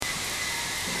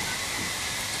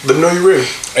Let me know you ready.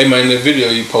 Hey man, that video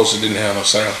you posted didn't have no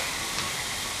sound.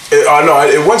 No,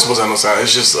 it wasn't supposed to have no sound.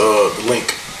 It's just the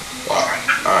link. Wow.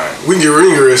 Alright. We can get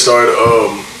ready started.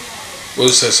 What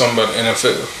it said something about the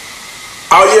NFL?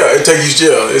 Oh yeah, it takes you to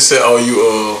jail. It said, you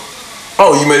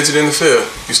made it to the NFL.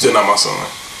 You still not my son.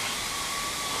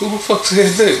 Who the fuck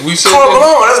said that? We said Carl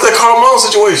Malone. That's that Carl Malone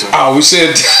situation. Oh, we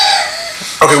said.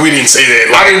 Okay, we didn't say that.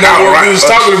 I didn't know what we was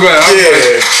talking about.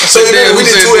 Yeah. So we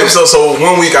did 2 episodes. So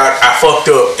 1 week I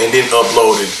fucked up and didn't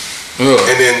upload it.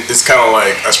 And then it's kind of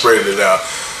like I spread it out.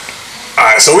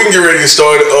 Alright, so we can get ready to get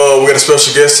started. We got a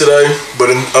special guest today.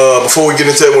 But before we get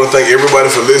into that, I want to thank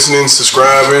everybody for listening,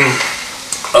 subscribing,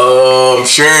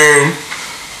 sharing.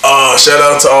 Shout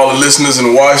out to all the listeners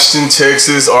in Washington,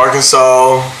 Texas,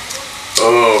 Arkansas.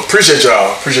 Appreciate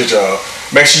y'all.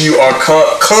 Make sure you are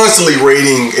constantly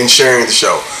rating and sharing the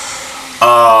show.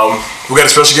 We got a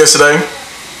special guest today.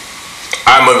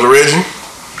 I'm Ugly Reggie.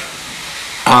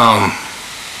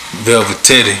 Velvet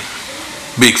Teddy,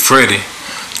 Big Freddie,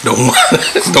 the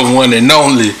one and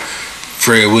only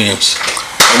Fred Williams.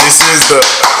 And this is the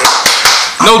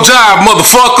No Job,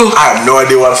 motherfucker. I have no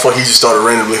idea why the fuck he just started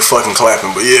randomly fucking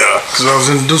clapping, but yeah. Because I was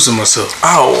introducing myself.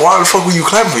 Oh, why the fuck were you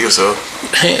clapping for yourself?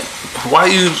 Man, why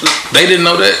you? They didn't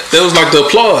know that. That was like the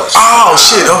applause. Oh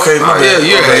shit. Okay. Oh, yeah,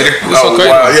 you're a hater. It's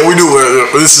okay. Wow. Yeah, we do.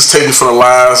 This is taken for the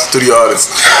lives to the audience.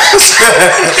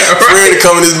 Fred to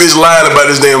come in this bitch lying about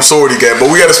this damn sword he got. But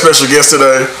we got a special guest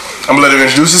today. I'm gonna let him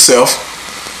introduce himself.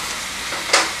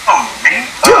 Oh, me?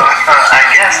 I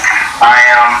guess I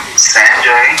am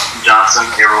Sanjay Johnson,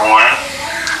 everyone.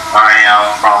 I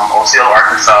am from Osceola,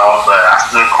 Arkansas, but I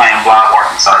still claim Block,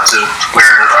 Arkansas too,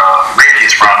 where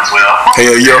Reggie is from as well.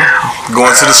 Hell yo,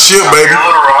 going to the ship, baby.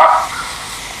 Little Rock,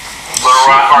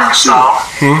 Arkansas.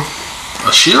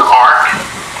 A ship? Ark,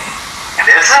 and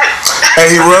that's it.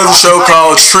 Hey, he runs a show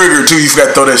called Trigger too. You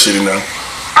forgot to throw that shit in there.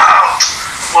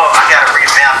 Well, I gotta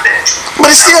revamp that.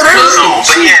 But it's still there.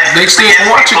 But yes, They still can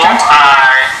watch it.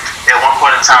 I, at one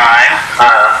point in time,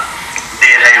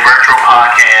 did a virtual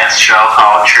podcast show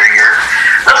called Trigger.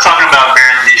 I was talking about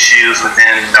various issues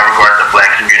within regard to the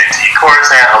black community. Of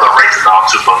course, I had other races on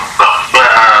too, but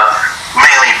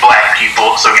mainly black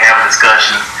people, so we can have a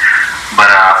discussion.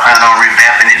 But I plan on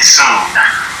revamping it soon.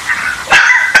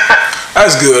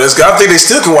 That's good. That's good. I think they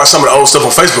still can watch some of the old stuff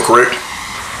on Facebook, correct?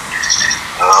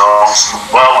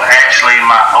 Well, actually,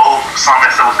 some of that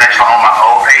stuff was actually on my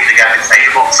old page that got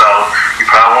disabled, so you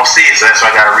probably won't see it. So that's why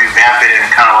I got to revamp it and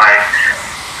kind of like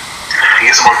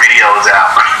get some more videos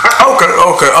out.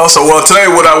 Okay. Also, well, today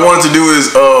what I wanted to do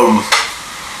is, you're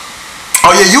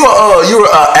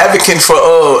an advocate for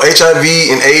HIV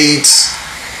and AIDS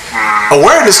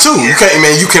awareness too. You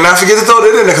cannot forget to throw that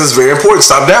in there because it's very important.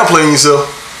 Stop downplaying yourself.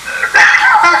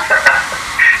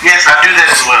 Yes, I do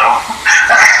that as well.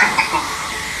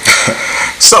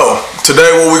 So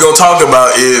today, what we're gonna talk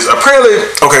about is apparently,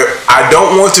 I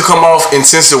don't want to come off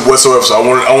insensitive whatsoever. So I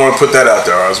want to put that out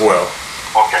there as well.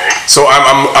 Okay. So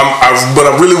but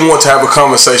I really want to have a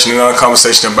conversation, another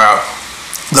conversation about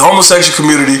the homosexual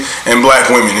community and black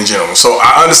women in general. So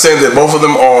I understand that both of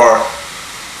them are,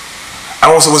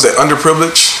 I don't know, was that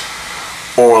underprivileged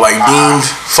or like deemed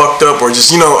fucked up or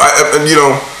just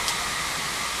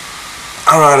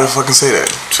I don't know how to fucking say that.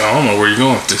 So I don't know where you're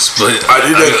going with this, but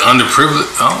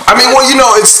underprivileged.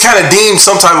 It's kind of deemed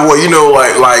some type of way,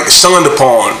 like shunned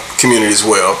upon community as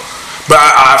well. But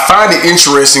I find it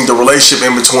interesting the relationship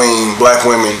in between black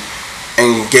women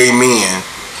and gay men.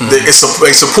 They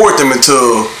support them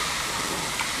until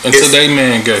they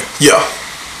man gay. Yeah.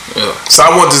 So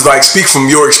I want to speak from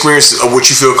your experience of what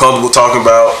you feel comfortable talking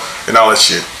about and all that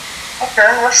shit. Okay,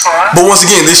 that's fine. But once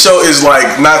again, this show is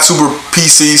not super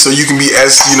PC, so you can be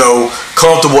as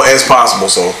comfortable as possible.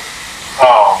 So.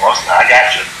 I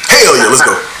got you. Hell yeah, let's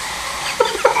go.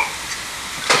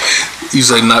 You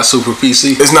say not super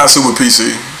PC? It's not super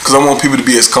PC because I want people to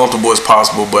be as comfortable as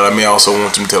possible, but I also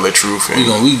want them to tell their truth. And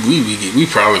we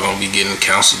probably gonna be getting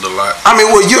counseled a lot.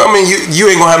 You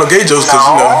ain't gonna have no gay jokes because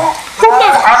I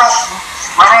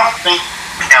don't think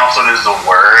counseled is the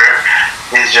word.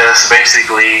 It's just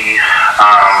basically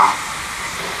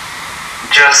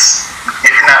just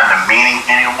if you're not demeaning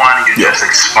anyone, you're just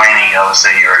explaining,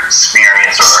 say, your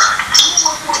experience or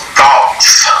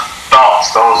thoughts.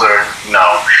 Those are,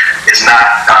 it's not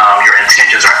your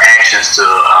intentions or actions to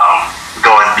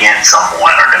go against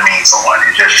someone or demean someone.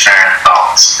 You're just sharing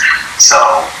thoughts. So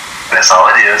that's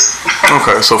all it is.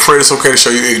 Okay, so Fred, it's okay to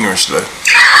show your ignorance today.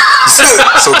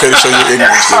 It's okay to show your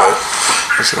ignorance today.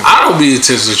 I don't be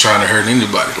intentionally trying to hurt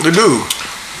anybody. They do.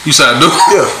 You said I do?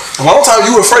 Yeah. A long time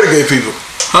you were afraid of gay people.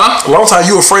 Huh? A long time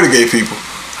you were afraid of gay people.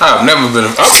 I've never been.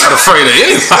 I'm not afraid of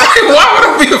anybody. Why would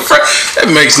I be afraid? That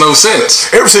makes no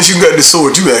sense. Ever since you got this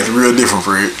sword, you acting real different,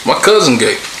 Fred. My cousin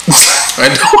gay.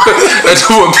 That's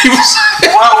what people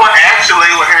say. Well, actually,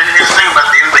 here's the thing about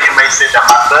the everything you may say that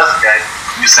my cousin gay.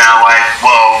 You sound like,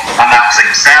 well, I'm not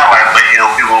saying you sound like, but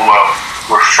people will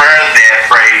refer that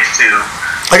phrase to.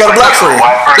 I got a black friend.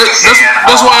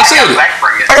 That's why I said it.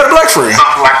 I got a black friend.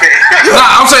 Something like that.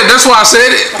 Nah, I'm saying that's why I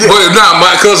said it. Yeah. But nah,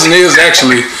 my cousin is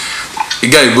actually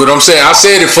gay. But I'm saying I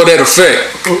said it for that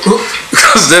effect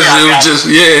because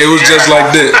it was just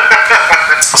like that.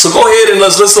 So go ahead and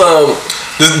let's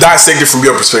dissect it from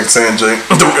your perspective, Sanjay.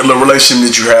 The relationship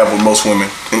that you have with most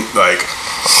women, like.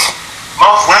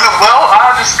 Most women, well,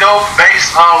 I'll just go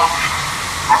based on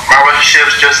my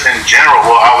relationships just in general.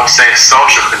 Well, I would say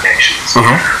social connections.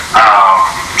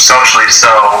 Socially,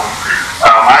 so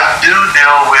I do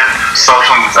deal with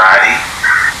social anxiety.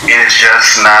 It's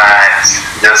just not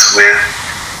just with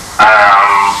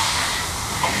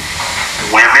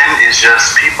women. It's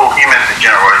just people, humans in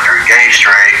general. Whether you're gay,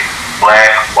 straight,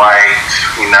 black, white,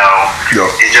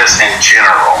 it's just in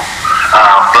general.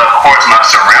 But of course, my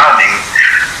surroundings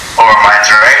or my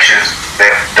interactions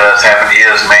that does happen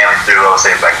is mainly through, I would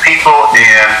say, black people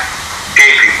and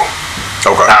gay people.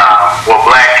 Okay.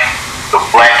 The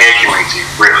black gay community,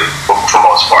 really, for the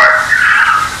most part.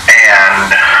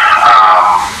 And,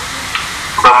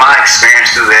 but my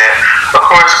experience through that, of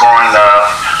course, growing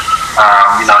up,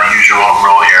 usual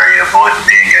rural area, bullied for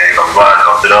being gay, blah,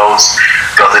 blah, blah,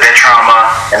 go through that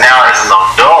trauma. And now as an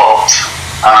adult,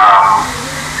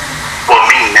 for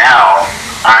me now,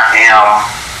 I am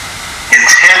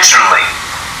intentionally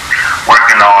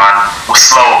working on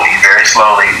very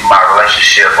slowly, my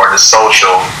relationship or the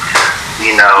social,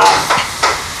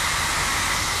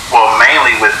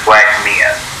 mainly with black men,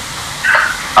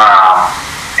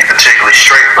 and particularly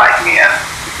straight black men,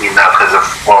 because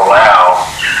for a while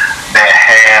that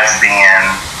has been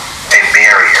a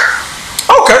barrier.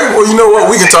 Okay, well, you know what?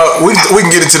 We can talk. We can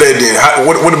get into that then.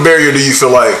 What barrier do you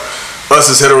feel like us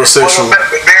as heterosexual?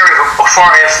 Well, the barrier, as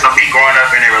far as me growing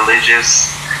up in a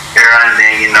religious era, and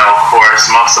then of course,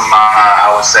 most of my,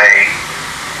 I would say,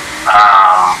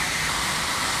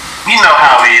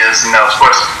 how it is. Of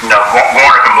course, born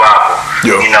up in Bible.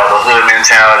 The hood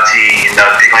mentality.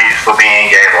 Picking on you for being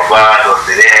gay, blah blah, go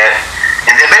through that,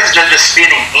 and then basically just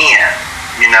fitting in.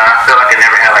 I feel like I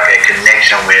never had like a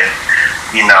connection with,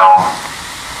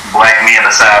 black men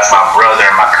besides my brother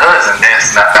and my cousin.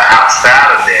 That's not the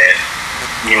outside of that,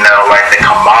 like the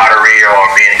camaraderie or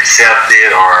being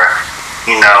accepted or,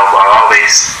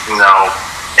 always,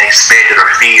 expected or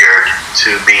feared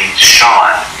to be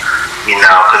shunned,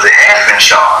 because it has been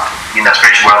shunned,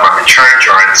 especially when I'm in church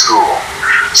or in school.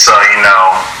 So, I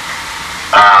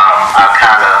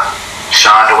kind of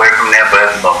shunned away from that, but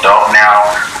as an adult now,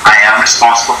 I am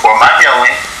responsible for my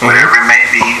healing, whatever it may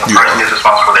be. A person is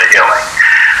responsible for their healing.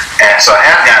 And so I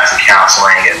have gotten some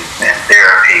counseling and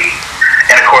therapy.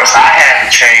 And of course, I had to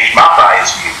change my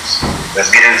bias views. Let's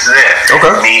get into that.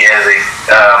 Okay. Me as a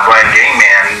black gay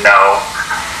man,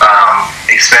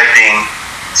 expecting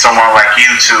someone like you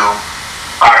to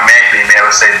automatically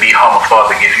never say be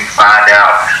homophobic if you find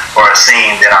out or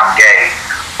seen that I'm gay,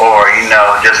 or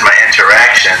just my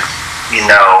interaction.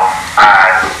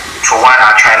 For one,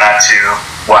 I try not to.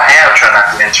 Well, I have tried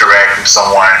not to interact with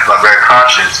someone because I'm very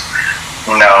conscious.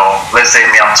 Let's say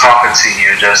I'm talking to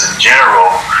you just in general.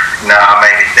 I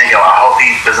may be thinking, I hope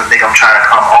he doesn't think I'm trying to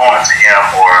come on to him,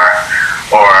 or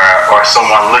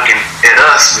someone looking at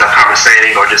us,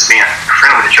 conversating or just being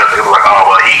friendly with each other. They'll be like, oh,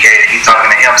 well, he's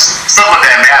talking to him. Stuff of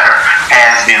that matter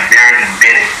has been very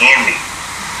embedded in me.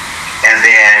 And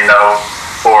then,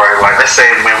 for like, let's say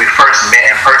when we first met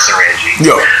in person, Reggie,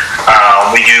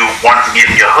 when you wanted to give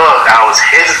me a hug, I was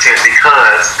hesitant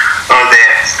because of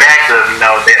that fact of,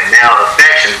 that male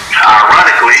affection.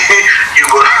 Ironically,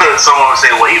 someone would say,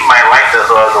 well, he might like the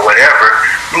hug or whatever.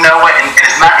 You know what? And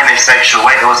it's not in a sexual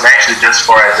way. It was actually just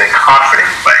for as a confident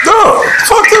thing. No,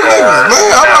 fuck that niggas,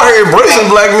 man. I'm out here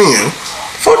embracing black men.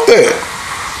 Fuck that.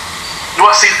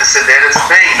 Well, see, that is the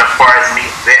thing. As far as me,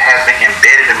 that has been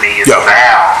embedded in me as a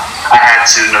vow. I had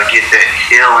to, get that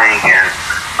healing and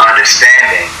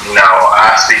understanding.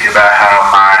 I speak about how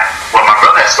my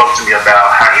brother had spoke to me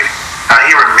about how he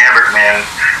remembered when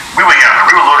we were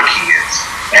younger. We were little kids,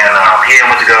 and he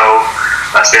had went to go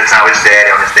spend time with his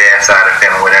dad on his dad's side of the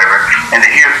family, whatever. And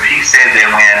then he said that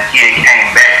when he had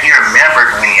came back, he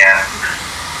remembered when he had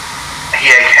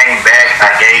came back,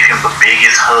 I gave him the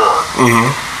biggest hug.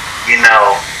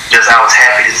 Just I was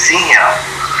happy to see him.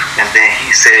 And then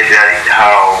he said that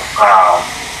how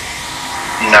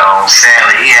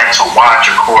sadly, he had to watch,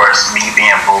 of course, me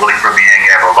being bullied for being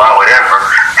gay, blah, blah, whatever,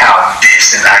 how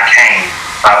distant I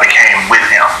became with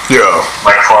him. Yeah.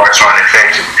 Like, far as trying to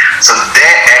affect him. So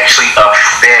that actually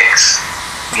affects,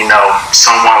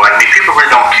 someone like me. People really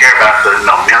don't care about the,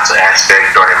 mental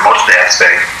aspect or the emotional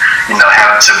aspect,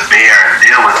 having to bear and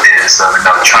deal with this, of,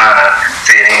 trying to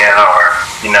fit in, or,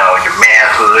 your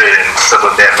manhood and stuff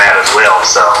like that matter as well.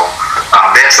 So,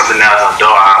 that's something that as an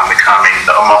adult I'm becoming,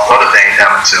 amongst other things,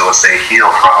 having to, let's say, heal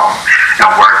from and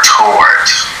work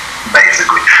towards,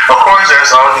 basically. Of course,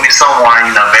 there's always going to be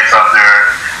someone, based off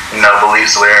their,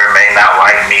 beliefs where may not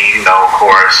like me, of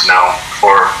course,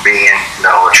 for being,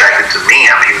 attracted to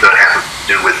men, even though it has to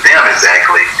do with them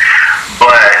exactly.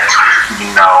 But,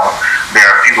 there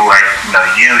are people like,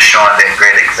 you showing that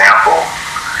great example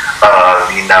of,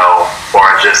 or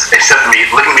just accepting me,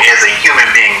 looking at me as a human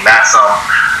being, not some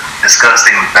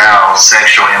disgusting, foul,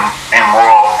 sexual,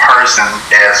 immoral person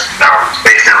as,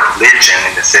 based in religion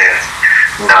in the sense,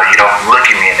 you don't look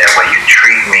at me in that way, you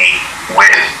treat me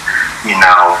with,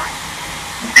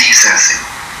 decency.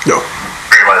 No.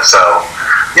 Pretty much so.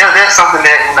 That's something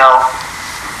that,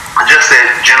 just that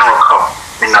general,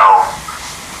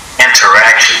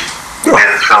 interaction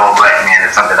with fellow black men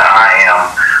is something that I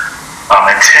am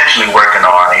intentionally working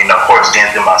on. Of course, getting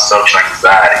through my social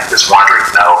anxiety, just wondering,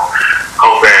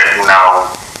 hope that,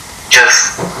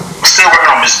 just still working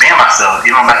on just being myself.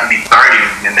 Even I'm about to be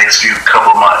 30 in the next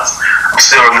couple of months. I'm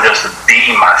still working just to be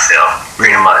myself,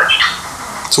 pretty much.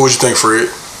 So what you think, Fred?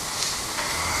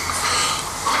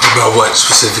 About what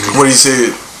specifically? What he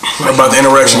said about the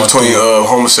interaction between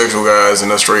homosexual guys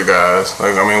and the straight guys.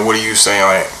 Like, I mean, what are you saying?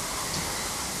 Like,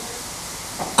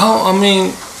 I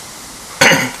mean,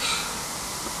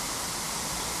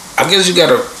 I guess you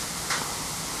gotta.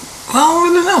 I don't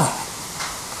really know.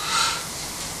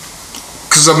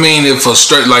 Cause I mean, if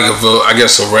I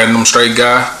guess a random straight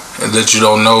guy that you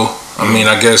don't know, I mean,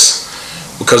 I guess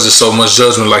because there's so much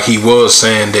judgment, like he was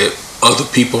saying that other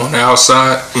people on the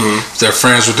outside, if they're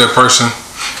friends with that person.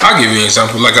 I'll give you an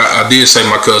example. Like I did say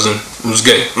my cousin was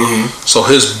gay. So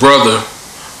his brother,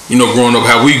 growing up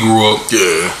how we grew up,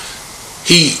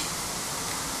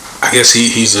 I guess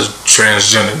he's a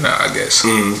transgender now, I guess.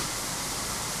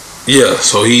 Yeah,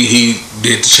 so he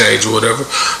did the change or whatever.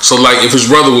 So like if his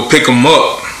brother would pick him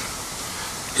up,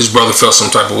 his brother felt some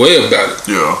type of way about it.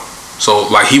 Yeah. So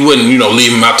like he wouldn't,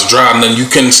 leave him out to dry, and then you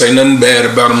couldn't say nothing bad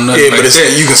about him, nothing like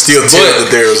that. You can still tell that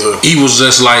there's a. He was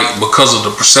just like, because of the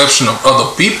perception of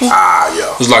other people. Yeah.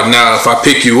 It was like, now if I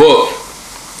pick you up,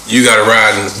 you got to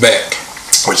ride in the back,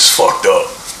 which is fucked up.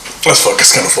 It's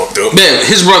kind of fucked up. Yeah,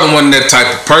 his brother wasn't that type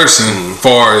of person, as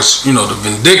far as the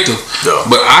vindictive. Yeah.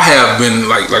 But I have been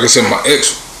like I said, my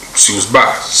ex, she was bi,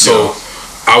 so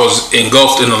I was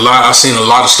engulfed in a lot. I seen a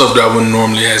lot of stuff that I wouldn't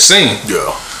normally have seen.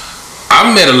 Yeah. I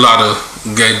met a lot of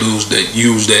gay dudes that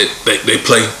use that they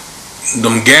play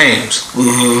them games.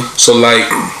 So like,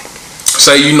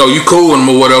 say you cool with them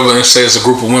or whatever, and say it's a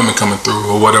group of women coming through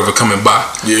or whatever coming by.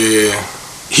 Yeah.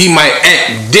 He might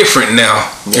act different now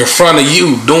in front of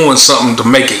you, doing something to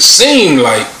make it seem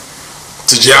like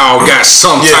y'all got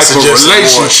some type of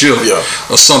relationship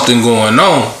or something going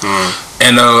on.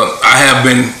 And I have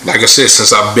been, like I said,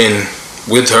 since I've been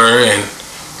with her, and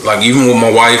like even with my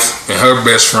wife and her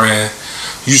best friend,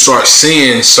 you start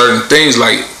seeing certain things.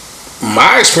 Like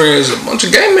my experience, a bunch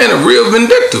of gay men are real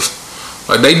vindictive.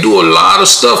 Like they do a lot of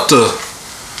stuff to,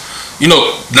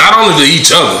 not only to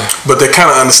each other, but they kind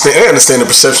of understand. They understand the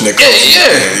perception that comes.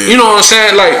 Yeah. You know what I'm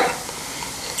saying? Like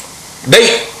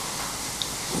they,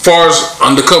 as far as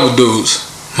undercover dudes,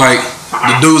 like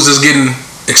the dudes that's getting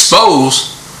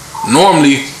exposed,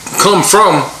 normally come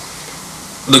from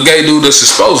the gay dude that's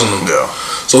exposing them. Yeah.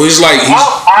 So he's like.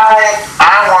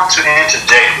 I want to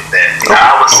interject with that.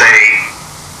 I would say,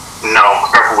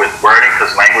 careful with wording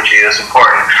because language is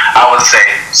important. I would say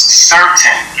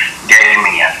certain gay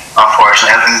men,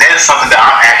 unfortunately, and that is something that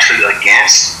I'm actually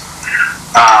against.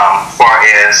 Far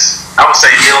as I would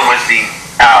say, dealing with the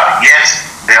yes,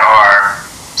 there are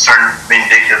certain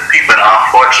vindictive people, and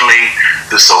unfortunately,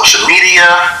 the social media.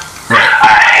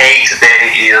 I hate that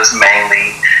it is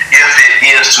mainly, if it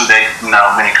is to the,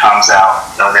 when it comes out,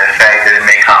 the fact that it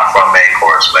may come from a, of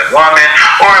course, black woman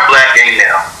or a black gay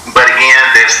male. But again,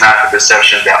 that's not the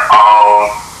perception that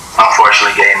all,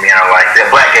 unfortunately, gay men are like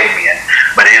that, black gay men.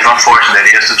 But it is unfortunate,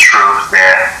 it is the truth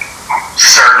that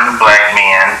certain black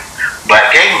men,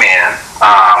 black gay men,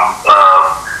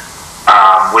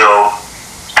 will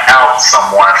out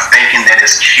someone thinking that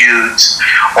it's cute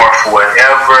or for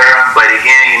whatever, but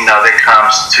again, that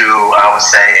comes to, I would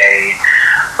say,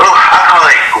 I call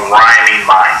it a grimy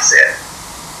mindset.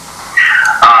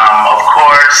 Of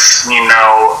course,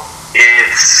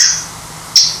 it's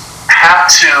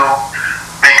have to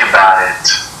think about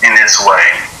it in this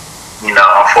way.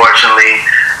 Unfortunately,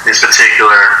 this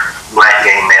particular black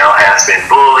gay male has been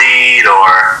bullied,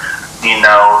 or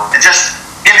just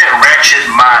in that wretched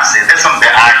mindset. That's something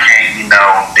that I can't,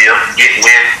 get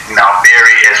with. I'm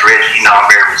very, as Rich, I'm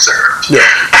very reserved. Yeah.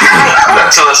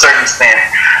 To a certain extent.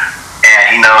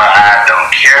 And, I don't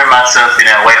carry myself in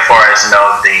that way as far as,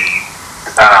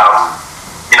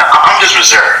 I'm just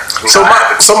reserved. So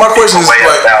my question is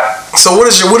like, so what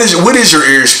is your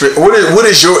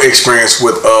experience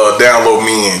with down low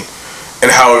men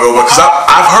and how it goes? Because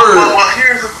I've heard. Well,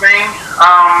 here's the thing.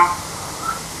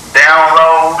 Down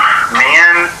low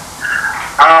men.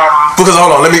 Because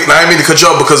hold on, I didn't mean to cut you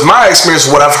off. Because my experience,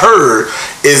 what I've heard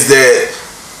is that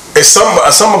it's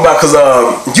something about, because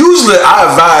usually I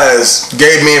advise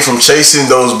gay men from chasing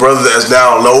those brothers that's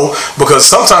down low, because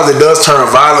sometimes it does turn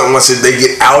violent once they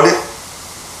get outed.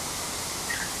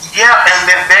 Yeah,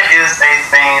 and that is a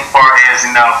thing as far as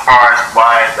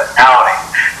why the outing.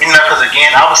 Because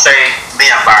again, I would say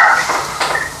the environment.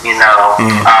 The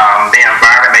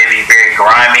environment may be very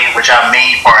grimy, which I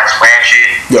mean far as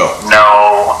ratchet. Yeah.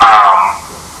 No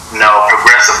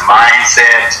progressive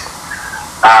mindset.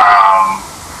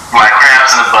 Like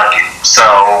crabs in a bucket. So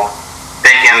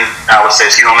thinking, I would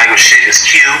say, language shit is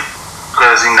cute,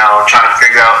 because trying to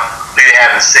figure out who you're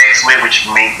having sex with, which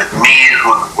means with me,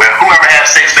 whoever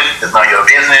has sex with is none of your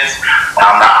business.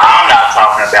 I'm not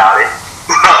talking about it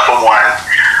for one.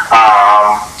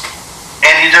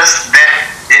 And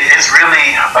it's really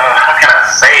how can I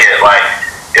say it? Like,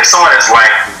 if someone is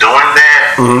like doing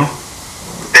that. Mm-hmm.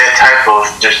 That type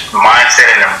of just mindset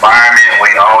and environment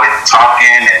where you're always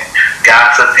talking and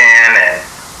gossiping and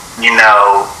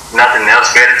nothing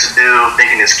else better to do,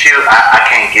 thinking it's cute, I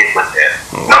can't get with that.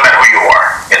 No matter who you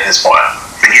are at this point.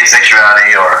 Forget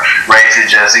sexuality or race,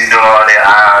 just you doing all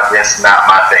that, that's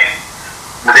not my thing.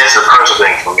 But that's a personal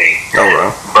thing for me.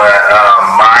 Alright. But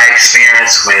my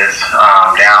experience with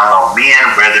down low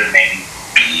men, whether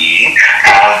maybe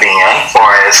have been,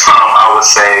 far as I would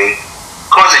say,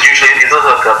 of course, it usually is a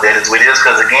hookup. That is what it is.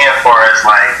 Because again, as far as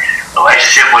like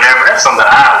relationship, whatever, that's something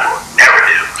I would never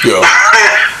do. Yeah.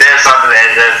 That's something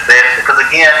that because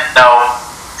again,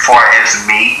 far as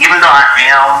me, even though I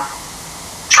am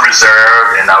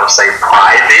reserved and I would say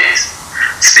private,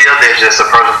 still there's just a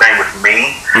personal thing with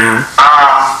me. Mm-hmm.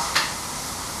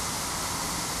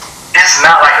 It's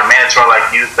not like a mandatory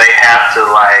like you. They have to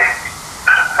like.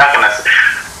 How can I say?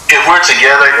 If we're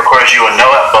together, of course you would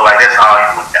know it, but like that's all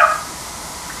you would know.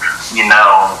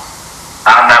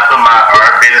 I'm not putting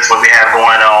our business what we have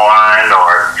going on,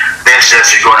 or that's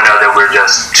just you're going to know that we're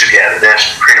just together.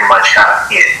 That's pretty much kind of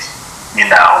it.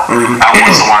 Mm-hmm. I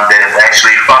want someone that is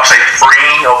actually, I'll say,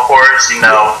 free, of course.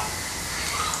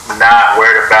 Not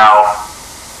worried about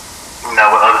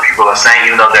what other people are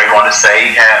saying, even though they're going to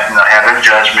say have their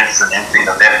judgments and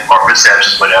that or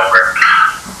perceptions, whatever.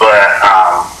 But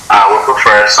I would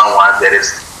prefer someone that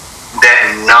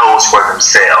knows for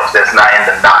themselves, that's not in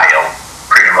denial,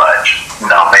 pretty much,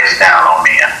 based down on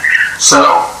men. So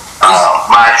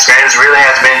my experience really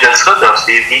has been just hookups,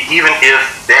 even if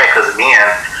that, because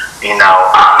again,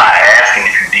 I'm not asking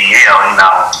if you DL,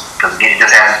 because again,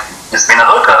 it's been a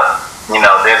hookup.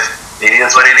 It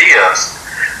is what it is,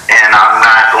 and I'm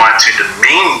not going to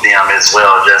demean them as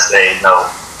well. Just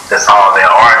that's all they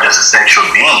are, just a sexual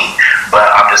being.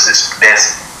 But I'm just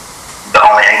that's the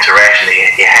only interaction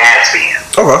it has been.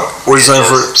 Okay. What are you saying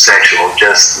for sexual?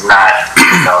 Just not,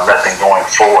 nothing going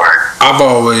forward. I've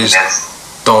always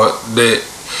thought that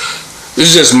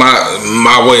it's just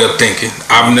my way of thinking.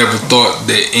 I've never thought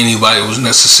that anybody was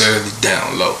necessarily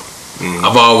down low. Mm-hmm.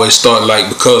 I've always thought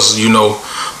because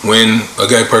when a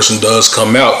gay person does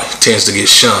come out, it tends to get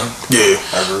shunned. Yeah.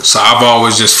 So I've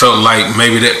always just felt like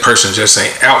maybe that person just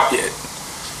ain't out yet.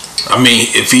 I mean,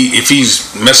 if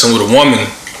he's messing with a woman,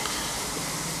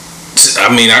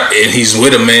 and he's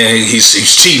with a man, he's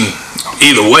cheating.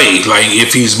 Either way, like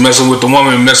if he's messing with the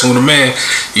woman and messing with a man,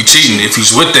 he's cheating. If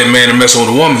he's with that man and messing with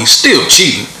a woman, he's still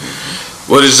cheating.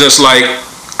 But it's just like,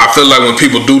 I feel like when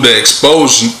people do that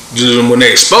when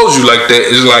they expose you like that,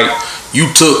 it's like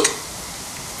you took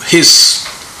his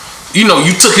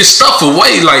stuff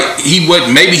away. Like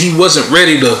maybe he wasn't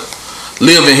ready to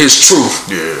live in his truth.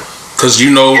 Yeah. Cause you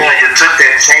took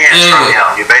that chance from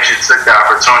him. You basically took the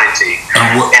opportunity.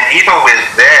 And even with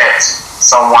that,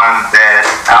 someone that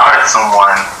outed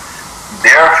someone,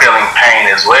 they're feeling pain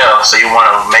as well. So you want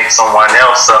to make someone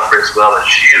else suffer as well as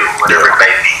you, whatever it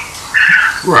may be.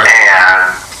 Right.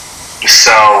 And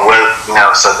so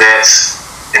so that's,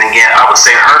 and again, I would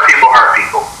say hurt people.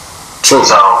 True.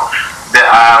 So that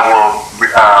I will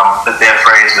put that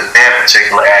phrase with that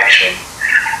particular action.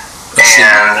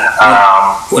 And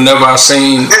whenever I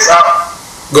seen this,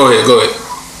 go ahead.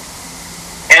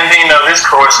 And then this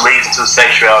course leads to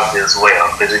sexuality as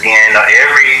well, because again,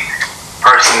 every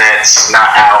person that's not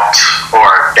out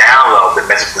or down low that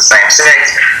messes with the same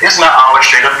sex, it's not always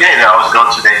straight up gay. They always go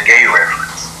to that gay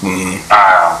reference. Mm-hmm.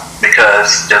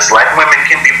 Because just like women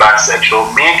can be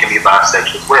bisexual, men can be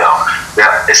bisexual as well.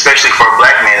 Especially for a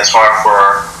black man, it's hard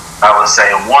for, I would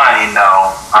say,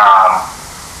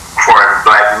 for a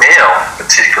black male in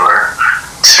particular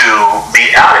to be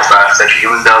out as bisexual,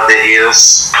 even though there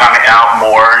is coming out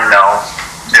more,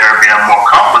 they're being more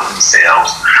comfortable with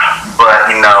themselves. But,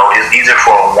 it's easier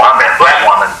for a woman, a black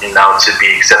woman, to be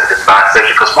accepted as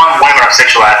bisexual, because women are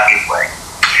sexualized anyway.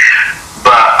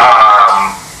 But,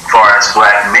 far as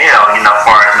black male,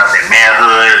 far as their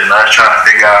manhood and us trying to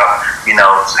figure out,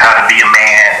 how to be a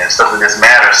man and stuff of this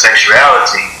matter,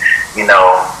 sexuality,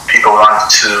 people want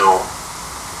to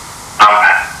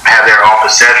have their own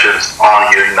perceptions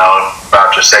on you,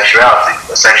 about your sexuality.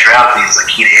 But sexuality is the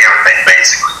key to everything,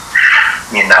 basically.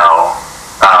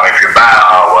 If you're bi,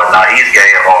 he's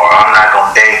gay, or I'm not going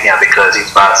to date him because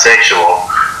he's bisexual.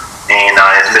 And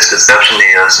his misconception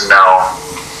is,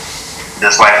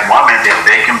 just like women, that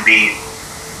they can be,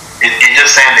 it's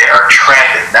just saying they are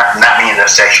attracted, not meaning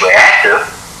they're sexually active,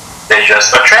 they're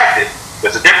just attracted.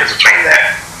 There's a difference between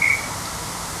that.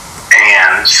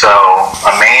 And so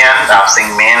I've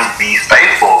seen men be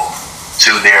faithful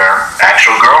to their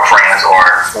actual girlfriends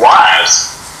or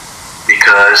wives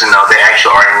because, they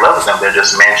actually are in love with them. They're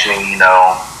just mentioning,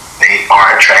 they are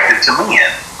attracted to men.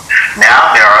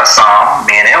 Now, there are some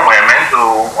men and women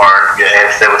who are,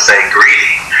 as they would say,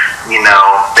 greedy.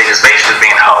 They just basically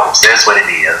being hoes. That's what it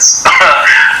is.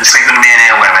 Sleeping men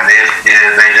and women.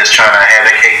 They're just trying to have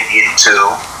their cake and eat it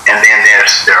too. And then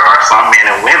there are some men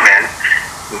and women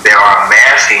they are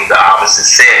masking the opposite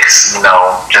sex,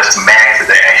 just to mask that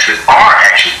they are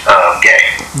actually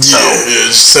gay. So,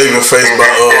 just saving face by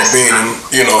being,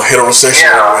 heterosexual.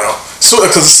 Yeah. So,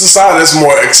 because society is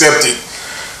more accepted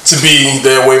to be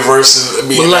that way versus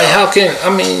being. But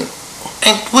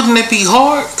wouldn't it be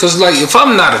hard? Because if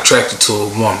I'm not attracted to a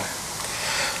woman,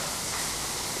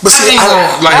 but see, no,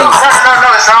 it's not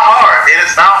hard. It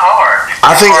is not hard.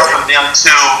 It's hard for them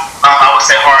to, I would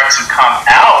say, hard to come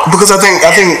out. Because I think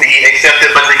be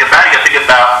accepted. But think about it. You think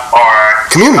about our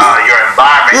community, your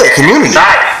environment, community,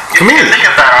 society. You think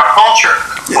about our culture.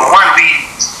 Yeah. For one,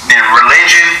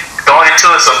 religion going into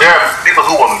it. So there are people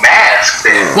who will mask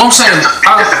that. Well, I'm saying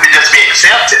just be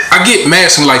accepted. I get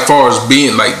masking far as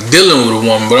being dealing with a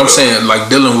woman, but I'm saying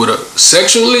dealing with her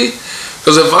sexually.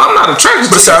 Because if I'm not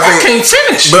attracted to it, I can't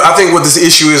finish. But I think what this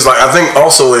issue is I think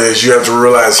also is you have to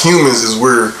realize humans is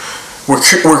we're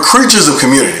creatures of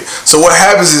community. So what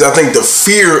happens is I think the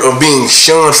fear of being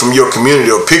shunned from your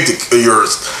community or picked your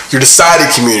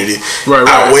decided community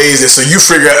outweighs it. So you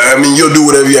figure out, you'll do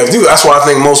whatever you have to do. That's why I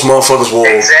think most motherfuckers will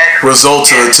resort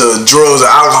to drugs or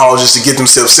alcohol just to get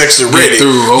themselves sexually ready. To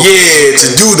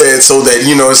do that so that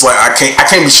it's I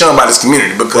can't be shunned by this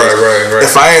community because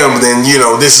if I am, then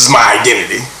this is my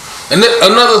identity. And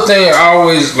another thing I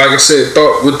always, like I said,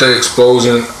 thought with the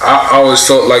exposing, I always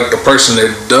felt like the person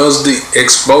that does the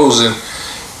exposing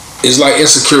is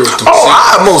insecure with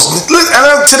themselves.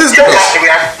 To this day.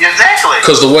 Exactly.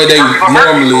 Because the way they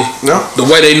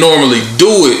normally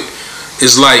do it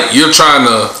is you're trying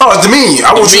to demean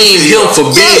him for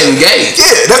being gay.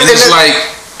 Yeah,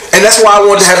 and that's why I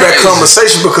wanted to have that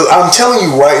conversation, because I'm telling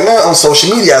you right now on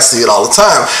social media, I see it all the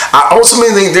time. I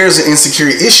ultimately think there's an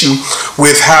insecurity issue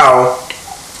with how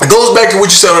it goes back to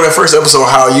what you said on that first episode,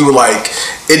 how you were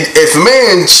if a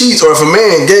man cheats or if a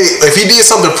man gay, if he did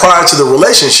something prior to the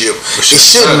relationship, it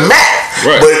shouldn't matter.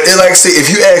 Right. But like I said, if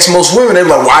you ask most women, they're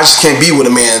like, well, I just can't be with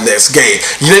a man that's gay.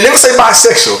 They never say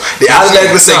bisexual. They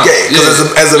automatically say gay.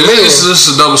 Because as a man, this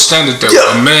is a double standard there.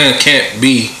 A man can't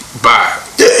be bi.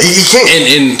 Yeah, he can't.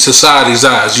 In society's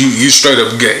eyes, you straight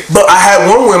up gay. But I had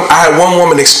one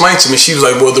woman explain to me. She was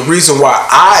like, "Well, the reason why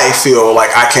I feel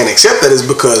like I can't accept that is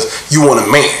because you want a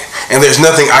man, and there's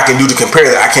nothing I can do to compare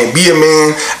that. I can't be a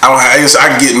man.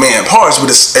 I can get man parts, but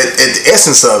it's, at the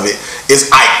essence of it is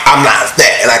I'm not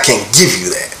that, and I can't give you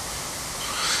that."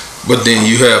 But then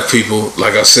you have people,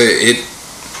 like I said,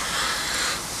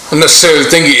 I necessarily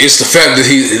think it's the fact that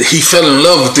he fell in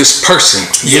love with this person.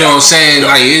 You know what I'm saying?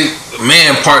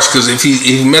 Man parts, because if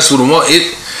he mess with a woman,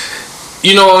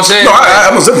 you know what I'm saying? No,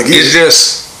 I was definitely it's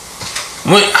just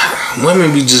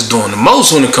women be just doing the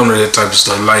most when it comes to that type of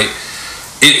stuff.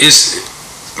 It's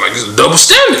like it's double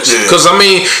standards. Because I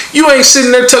mean, you ain't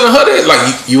sitting there telling her that like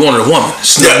you wanted a woman.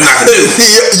 It's not gonna do.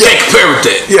 Can't compare with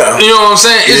that. Yeah, you know what I'm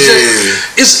saying? It's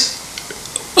just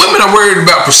women are worried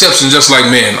about perception just like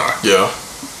men are. Yeah.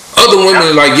 Other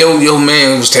women like your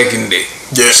man was taking dick.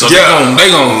 Yeah. So they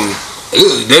gon'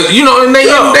 you know, and they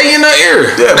in her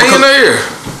ear. Yeah, they in her ear.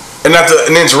 And not to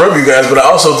interrupt you guys, but I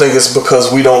also think it's because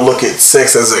we don't look at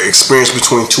sex as an experience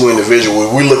between two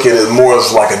individuals. We look at it more as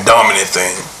like a dominant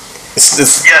thing.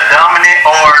 It's dominant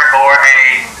or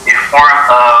a form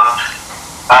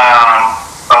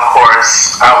of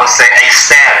course, I would say a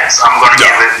status. I'm going to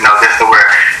give it, that's the word.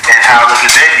 And how I look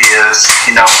at that is,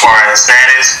 for a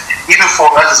status, even for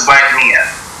us as black men,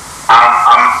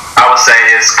 I would say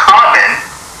it's common.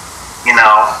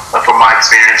 From my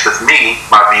experience with me,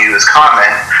 my view is common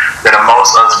that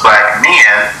most of us black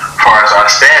men, as far as our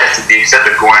status to be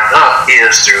accepted growing up,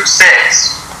 is through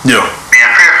sex. Yeah.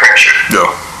 Being peer pressured. Yeah.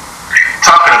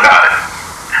 Talking about it.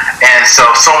 And so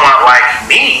someone like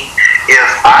me, if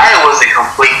I was in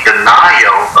complete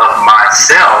denial of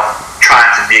myself,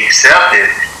 trying to be accepted,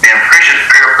 being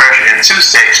peer pressured into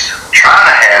sex, trying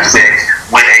to have sex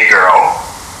with a girl,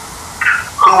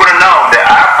 who would have known that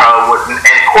I probably wouldn't?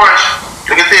 And of course,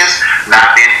 look at this,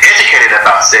 not being educated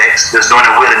about sex, just doing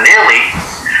it willy-nilly,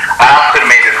 I could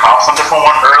maybe call something from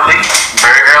one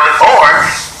very early, or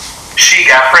she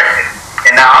got pregnant.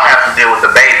 And now I'll have to deal with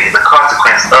the baby, the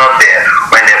consequence of that,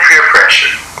 when that peer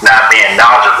pressure, not being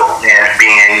knowledgeable and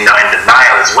being, in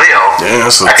denial as well. Yeah,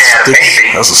 I can have a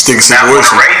baby. That's a sticky situation. Now I want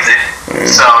to raise it. Yeah.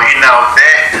 So,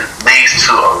 that leads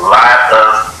to a lot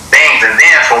of things. And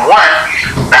then for one,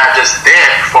 not just that,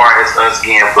 as far as us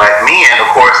being black men, of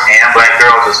course, and black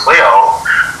girls as well,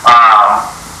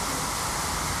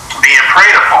 being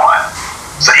preyed upon.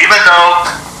 So even though,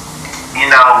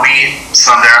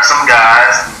 there are some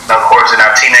guys, of course, in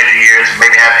our teenager years,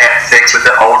 maybe have had sex with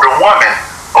an older woman,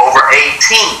 over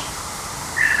 18,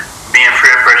 being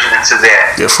peer pressured into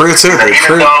that. Yeah, free too.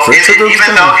 Even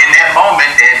though in that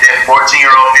moment, in that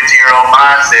 14-year-old, 15-year-old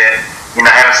mindset,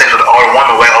 having sex with an older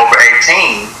woman way over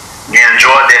 18, you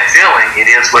enjoyed that feeling. It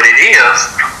is what it is.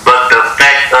 But the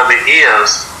fact of it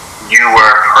is, you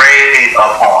were preyed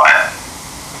upon.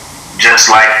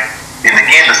 Just like, and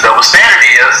again, this double standard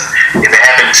is, if it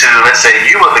happened to, let's say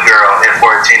you were the girl at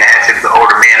 14 and had sex with the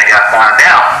older man and got found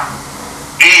out,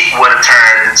 it would have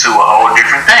turned into a whole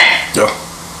different thing. Yeah.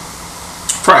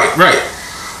 Right.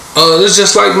 It's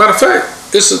just like, matter of fact,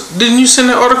 didn't you send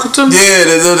that article to me? Yeah,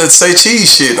 that say cheese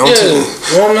shit.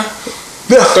 Woman.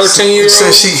 Yeah. 13-year-old.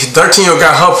 Said 13-year-old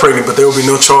got her pregnant, but there will be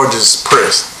no charges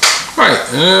pressed. Right.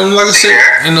 And like I said,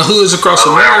 in the hoods across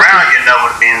America. Around,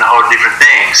 would be a whole different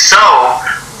thing. So,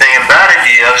 the thing about it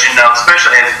is,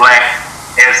 especially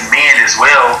as men as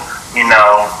well, in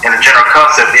the general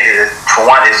concept, it is, for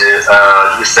one,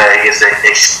 you say it's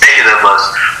expected of us,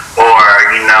 or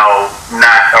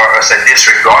not, or say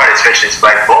disregarded, especially as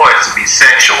black boys, to be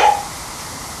sexual,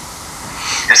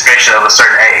 especially of a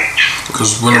certain age.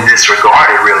 Because when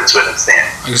disregarded, really, to an extent.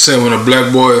 Like I said, when a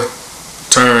black boy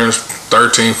turns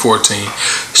 13, 14,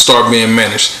 start being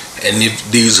managed, and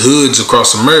if these hoods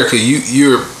across America,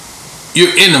 you're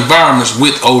in environments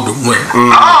with older women.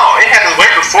 Mm-hmm. Oh, it happens way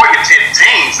before your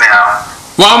teens now.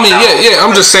 Well, I mean, yeah.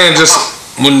 I'm just saying, just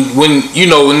when in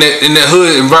that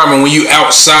hood environment, when you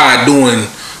outside doing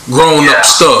grown up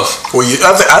stuff. Well,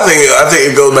 I think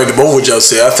it goes back to both what y'all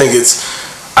said. I think it's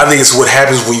what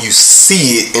happens when you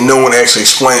see it and no one actually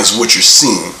explains what you're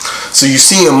seeing. So you're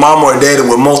seeing mama or daddy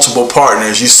with multiple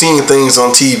partners. You're seeing things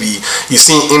on TV. You're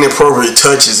seeing inappropriate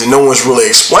touches, and no one's really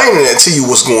explaining that to you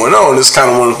what's going on. It's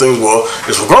kind of one of the things. Well,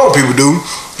 it's what grown people do.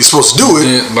 You're supposed to do it.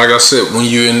 And like I said, when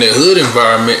you're in that hood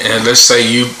environment, and let's say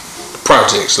you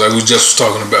projects like we just was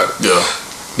talking about it. Yeah.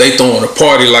 They throwing a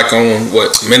party like on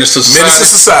what? Minister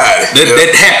Society.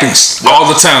 That happens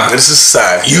all the time. Minister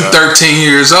Society. You 13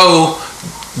 years old.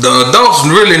 The adults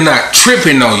really not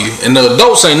tripping on you, and the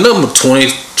adults ain't nothing but 20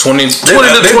 to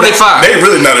 25. They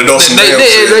really not adults.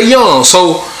 They're young.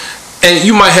 So, and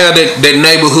you might have that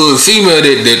neighborhood female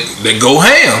that go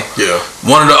ham. Yeah.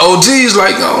 One of the OGs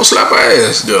like, don't slap her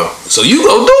ass. Yeah. So you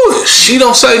go do it. She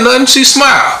don't say nothing. She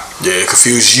smile. Yeah,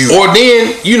 confuse you. Or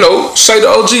then say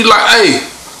the OG like, hey,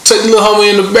 take the little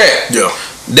homie in the back. Yeah.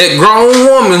 That grown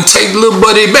woman take the little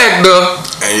buddy back there.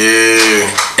 Yeah.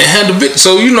 And had the bit.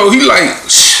 So he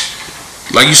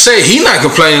like you say, he not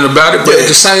complaining about it, but at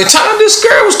the same time, this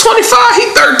girl was 25,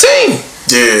 he 13.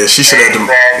 Yeah, she should have.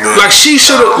 Like she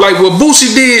should have. Like what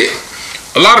Boosie did.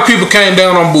 A lot of people came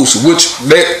down on Boosie, which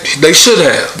they should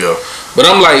have. Yeah. But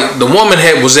I'm like, the woman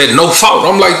was at no fault.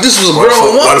 I'm like, this was a grown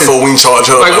woman. Why the fuck we didn't charge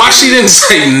her? Like, why she didn't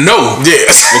say no?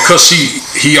 Yes. Because she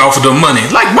he offered her money.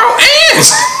 Like, bro, and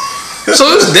so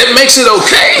that makes it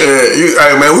okay.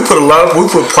 Yeah, man, we put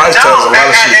price tags on a lot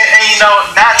of shit. And you know,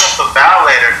 not just a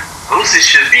violator, Boosie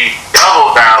should be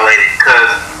double violated because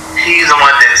he's the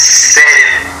one that set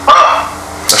it up.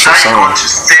 That's your son. Going to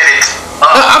set it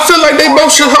up. I feel like they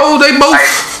both should hold. They both.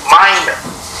 Minor.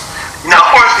 You know,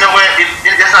 of course, you know what?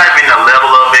 It's not even the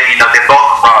level of it. You know, they're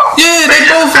both wrong. Yeah, they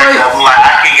both right. Like,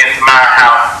 I can get in mind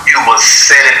how you will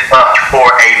set it up for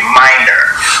a minor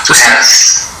to have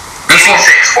any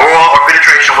sex, oral or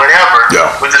penetration, whatever,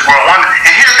 with this grown woman.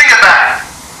 And here's the thing about it.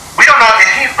 We don't know if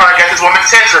he probably got this woman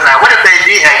sex or not. What if they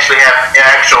did actually have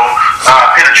actual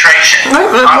penetration? More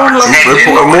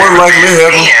likely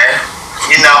having.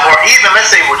 You know, or even, let's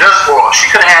say, well, just oral. She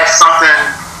could have had something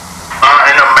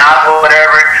in her mouth or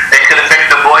whatever that could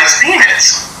affect the boy's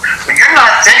penis. But you're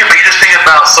not thinking, but you're just thinking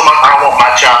about someone, I don't want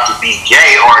my child to be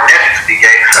gay or a nephew to be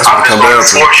gay. I'm just going to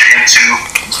force you into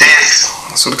this.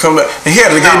 That's what it come back. And he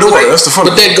had the gay door. That's the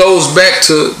funny. But that goes back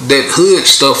to that hood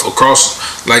stuff across,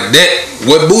 like that.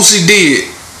 What Boosie did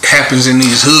happens in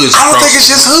these hoods. I don't think it's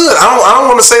just hood. I don't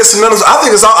want to say it's synonymous. I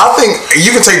think it's all. I think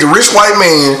you can take the rich white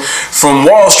man from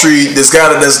Wall Street that's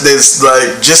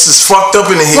like just as fucked up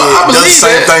in the head. Does the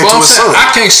same thing to his son. I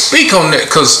can't speak on that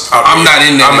because I'm not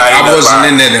in that. I wasn't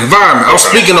in that environment. I'm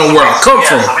speaking on where I come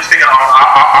from. So we're speaking on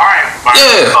our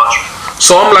environment culture.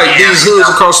 So I'm like, these hoods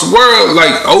across the world,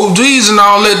 like OGs and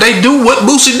all that, they do what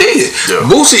Boosie did. Yeah.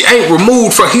 Boosie ain't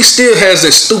removed from, he still has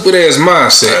that stupid ass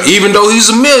mindset. Even though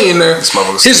he's a millionaire,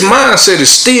 his mindset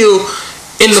is still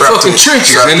in the fucking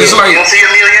trenches. And it's like, you see a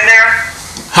millionaire?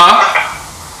 Huh?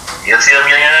 You see a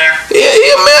millionaire? Yeah, he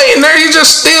a millionaire. He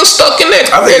just still stuck in that.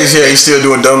 I think he's still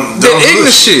doing dumb ignorant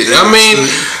shit. I mean,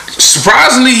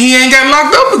 surprisingly, he ain't got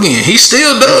locked up again. He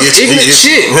still does ignorant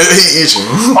shit. He itching.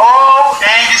 Oh,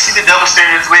 and you see the double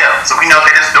standard as well. So we know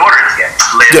that his daughter is gay.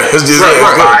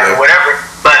 Or whatever.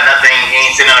 But nothing, he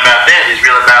ain't saying nothing about that. It's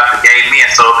really about the gay men.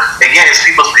 So again, it's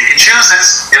people's pick and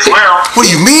chooses as well. What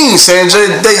do you mean,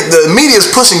 Sanjay? The media is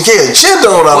pushing gay agenda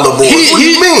on our little boy. What do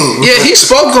you mean? Yeah, he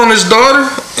spoke on his daughter,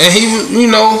 and he, you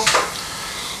know.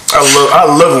 I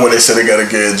love it when they say they got a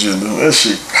gay agenda. That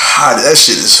shit hot. That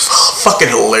shit is fucking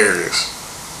hilarious.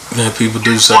 Yeah, people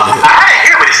do say that. I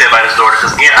didn't hear what he said about his daughter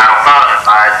because again, I don't follow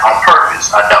him on purpose.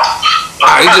 I don't.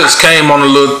 He just came on a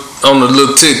little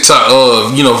TikTok.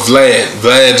 You know,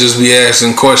 Vlad just be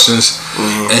asking questions,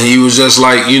 and he was just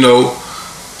like, you know,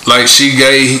 like she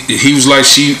gay. He was like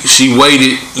she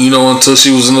waited, you know, until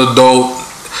she was an adult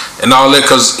and all that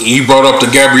because he brought up the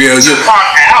Gabrielle.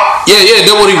 Yeah,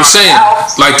 that's what he was saying.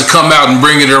 Like to come out and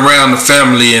bring it around the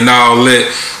family and all that.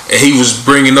 And he was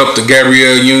bringing up the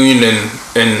Gabrielle Union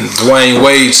and Dwayne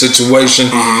Wade situation.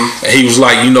 And he was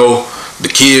like, you know, the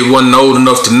kid wasn't old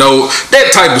enough to know that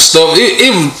type of stuff.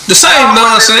 It was the same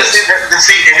nonsense.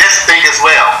 See, and that's the thing as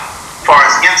well, as far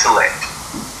as intellect.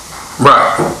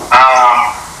 Right.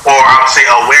 Or I would say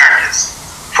awareness.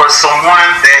 For someone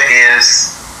that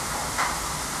is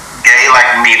gay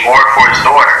like me or for his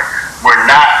daughter, we're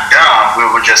not dumb. We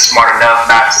were just smart enough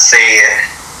not to say it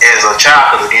as a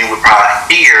child, because again, we probably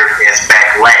hear it as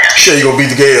backlash. Sure, you gonna beat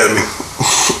the gay at me.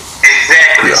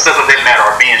 Exactly. Stuff of that matter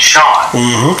are being shown.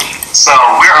 So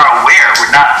we're aware. We're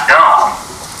not dumb.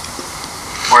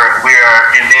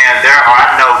 And then there are,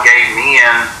 I know gay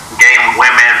men, gay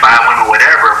women, bi women,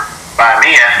 whatever, bi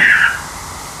men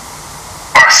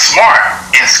are smart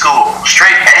in school,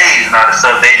 straight A's and all that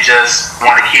stuff. They just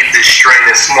want to keep this straight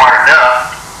and smart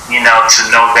enough, you know, to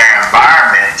know their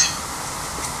environment.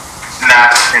 And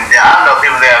I know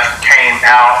people that have came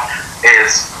out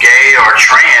as gay or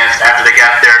trans after they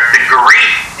got their degree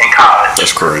in college.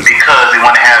 That's crazy. Because they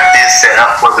want to have this set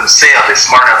up for themselves. They're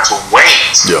smart enough to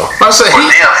wait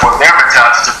for their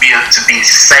mentality to be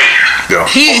safe. Yeah.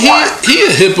 He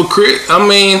a hypocrite. I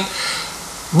mean,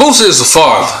 Boosie is a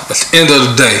father at the end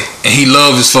of the day, and he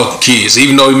loves his fucking kids,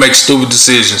 even though he makes stupid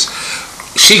decisions.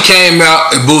 She came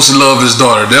out and Boosie loved his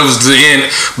daughter. That was the end,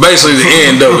 basically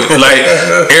the end of it. Like,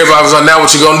 everybody was like, now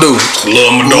what you gonna do?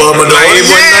 Love my daughter. Like, it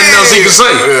wasn't nothing else he could say.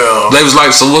 Yeah. They was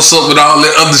like, so what's up with all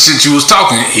that other shit you was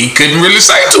talking? He couldn't really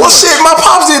say too much. Well, shit, my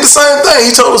pops did the same thing.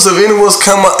 He told us if any one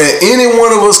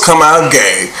of us come out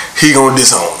gay, he gonna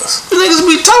disown us. The niggas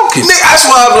be talking. That's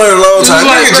why I've learned a long time.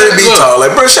 Niggas just be talking.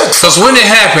 Like, bro, shut the fuck up. Because when it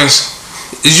happens,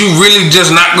 is you really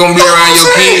just not gonna be around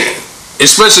your kid?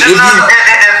 Especially if you...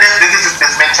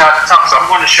 This mentality talk. So I'm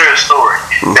going to share a story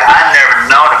that I never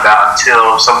known about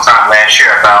until sometime last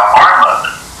year about our mother.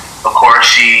 Of course,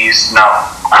 I've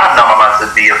known my mother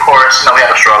to be, of course, we had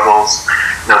our struggles,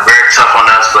 very tough on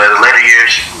us, but in the later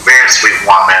years, she's a very sweet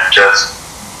woman, just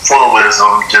full of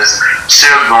wisdom, just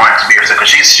still going to be herself, because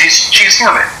she's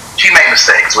human. she made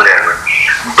mistakes, whatever.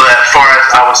 But as far as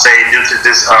I would say, due to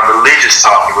this religious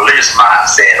talk, religious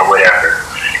mindset or whatever,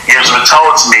 it was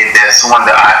told to me that someone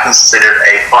that I considered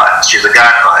a butt. She's a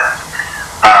God butt.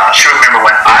 She remember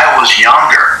when I was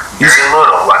younger, very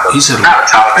little, like not a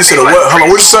toddler. You said a what? Hold on,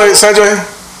 what'd you say, Sanjay?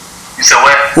 You said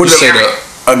what? What'd you say?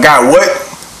 A guy what?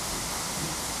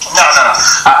 No.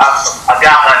 A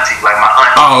guy auntie, like my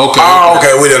auntie. Oh, okay. Oh,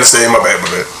 okay. We didn't understand. My bad.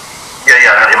 Yeah,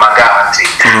 my guy auntie.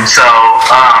 Mm-hmm. So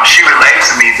she relayed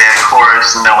to me that, of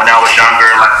course, when I was younger,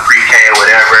 like pre-K or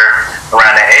whatever,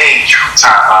 around the age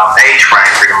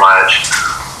frame, pretty much.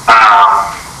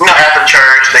 After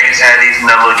church, they used to have these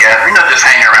little gatherings, just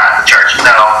hanging around the church.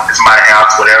 It's my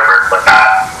house, whatever, but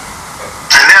not.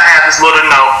 And they'll have this little,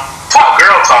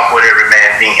 girl talk, whatever it may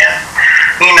have been.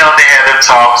 They have their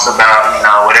talks about,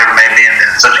 whatever it may have been,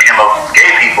 such a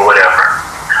gay people, whatever.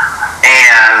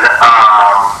 And,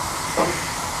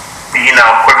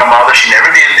 of course, my mother, she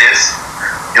never did this.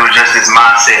 It was just this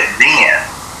mindset then.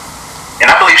 And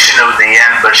I believe she knew then,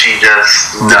 but she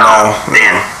just,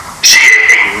 then she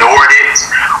ignored it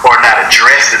or not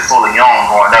addressed it fully on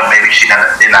growing up. Maybe she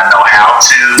did not know how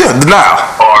to. Yeah, denial.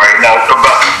 Or,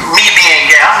 but me being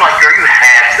gay, I'm like, girl, you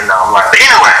had to know. I'm like, but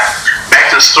anyway,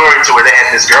 back to the story to where they had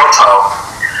this girl talk,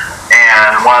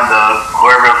 and one of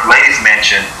whoever ladies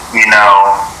mentioned,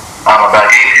 about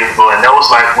gay people, and they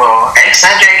was like, well, ain't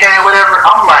Sanjay gay or whatever?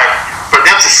 I'm like, for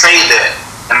them to say that,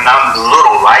 and I'm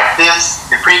little like this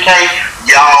in pre-K,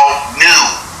 y'all knew,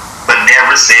 but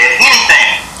never said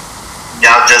anything.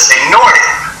 Y'all just ignored it.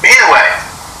 But anyway,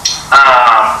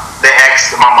 they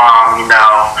asked my mom,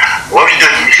 what would you do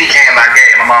if he came out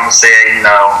gay? My mom said,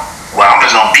 well, I'm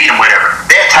just gonna beat him, whatever.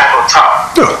 That type of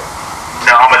talk. Yeah.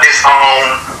 I'm gonna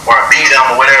disown or beat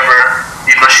him or whatever.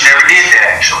 She never did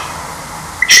that actually.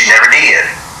 She never did.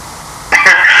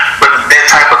 But that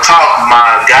type of talk,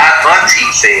 my god auntie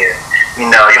said,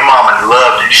 your mama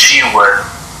loved it. She would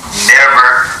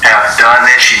never have done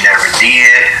that. She never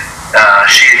did.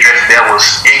 She addressed that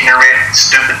was ignorant,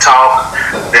 stupid talk.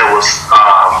 That was,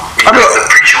 the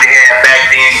preacher we had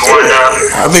back then going up.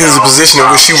 I think it's a position in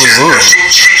which she was in.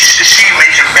 She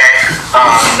mentioned back,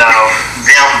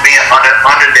 them being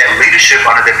under that leadership,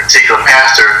 under that particular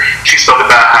pastor. She spoke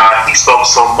about how he spoke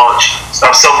so much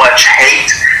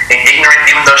hate and ignorant,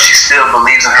 even though she still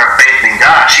believes in her faith in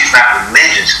God. She's not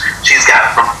religious. She's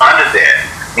got from under that.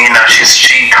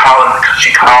 She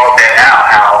called that out,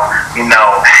 how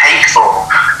hateful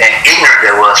and ignorant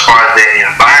it was as far as the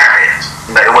environment.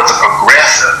 It wasn't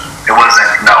progressive. It wasn't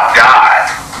God,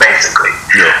 basically.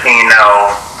 Yeah.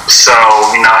 So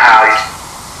how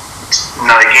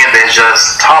again, there's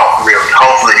just talk, really.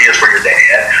 Hopefully it is for your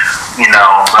dad.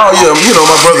 Oh yeah,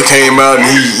 my brother came out and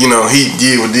he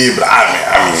did what did, but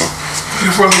I mean.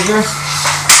 Your brother again?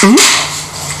 Mm-hmm.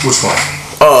 Which one?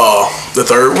 The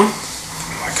third one.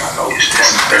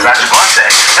 There's not Javante.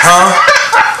 Huh?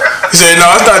 He said, no,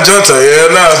 it's not Junte.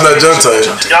 Yeah, no, it's not Junte.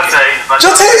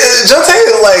 Junte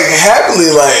is like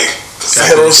happily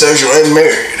heterosexual and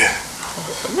married.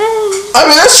 I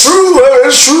mean, that's true.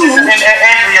 That's true. And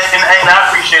I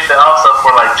appreciate that also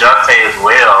for Junte as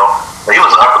well. He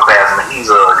was an upperclassman. He's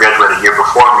a graduated a year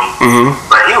before me. Mm-hmm.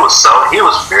 But he was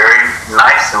very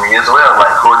nice to me as well.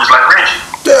 Cool, just like Reggie.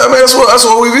 Yeah, I mean that's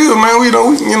what we view, man. We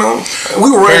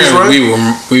were raised right.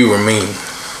 We were mean.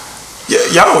 Yeah,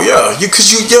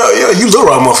 you little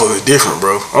rock motherfuckers different,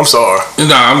 bro. I'm sorry.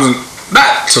 No, I'm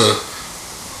not to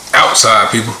outside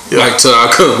people. Yeah. To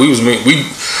our cook, we was mean.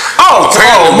 Most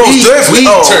definitely.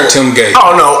 We turned him gay.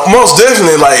 Oh no, most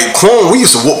definitely. Quan, we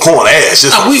used to whoop Quan ass.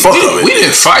 Just we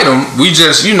didn't fight him. We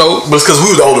just but it's because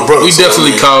we was the older brother. We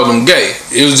definitely called him gay.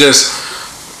 It was just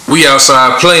we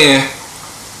outside playing.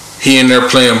 He in there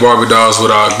playing Barbie dolls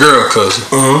with our girl cousin.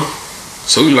 Mm-hmm.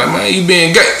 So we man, you being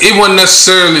gay. It wasn't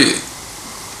necessarily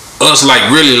us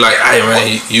really hey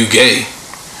man, you gay.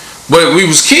 But we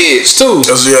was kids too.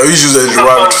 Yeah, we used to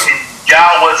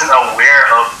y'all wasn't aware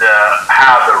of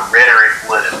how the rhetoric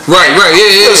was. Right,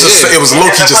 yeah. It was low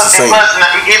key just the same.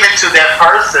 Even to that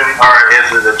person, or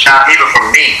is it a child? Even for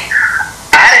me,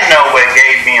 I didn't know what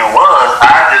gay being was.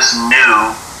 I just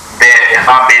knew that if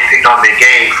I'm being picked on being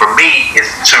gay, for me, it's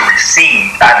to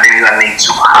receive. I need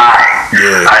to hide.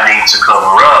 Yeah. I need to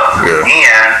cover up. Yeah.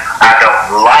 And I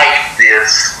don't like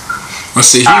this. I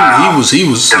see, he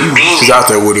was out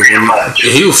there with it.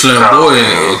 He was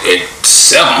flamboyant at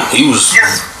 7. He was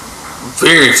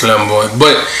very flamboyant,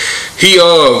 but he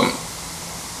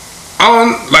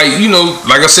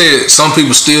like I said, some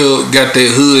people still got that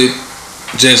hood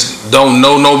just don't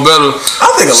know no better.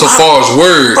 I think far as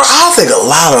words, bro, I think a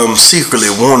lot of them secretly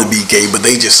want to be gay, but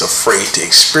they just afraid to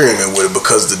experiment with it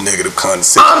because of the negative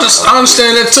connotation. I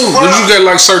understand that too. But you get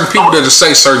like certain people that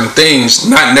say certain things,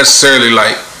 not necessarily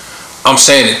like I'm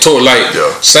saying it toward like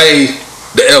say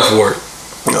the F word.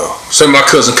 Yeah. Say my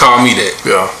cousin called me that.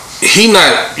 Yeah. He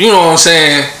not, you know what I'm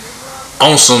saying,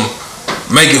 on some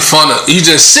making fun of. He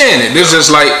just saying it. It's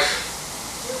just like.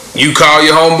 You call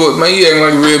your homeboy, man, you acting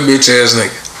like a real bitch ass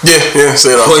nigga. Yeah,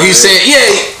 say it all. But he said,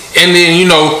 yeah, and then, you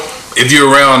know, if you're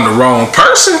around the wrong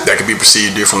person, that could be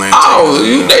perceived differently.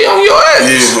 They on your ass.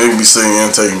 Yeah, they could be saying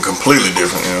and taken completely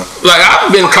different, Like,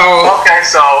 I've been called. Okay,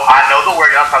 so I know the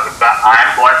word y'all talking about.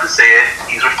 I'm going to say it.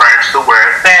 He's referring to the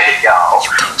word faggot, y'all.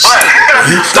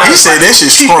 But he said that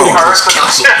shit's strong.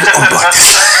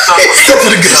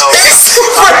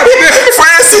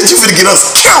 Fran said you finna get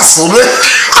us canceled, man.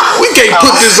 We can't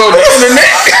put this on the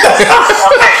internet. Okay,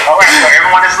 all right. So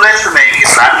everyone is listening.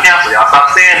 It's not canceled. Y'all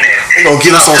stop saying that. They gonna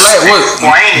get us on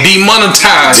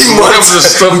demonetized. Whatever the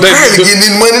stuff they barely getting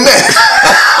any money now.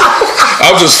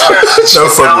 I was just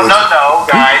no,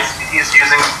 guys. He's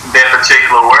using that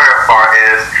particular word as far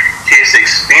as his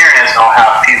experience on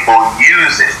how people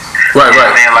use it. Right.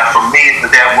 And then, like for me,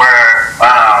 that word,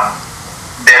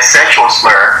 that sexual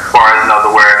slur, as far as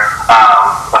the word,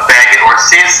 a faggot or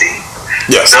sissy.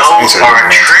 Yes, those are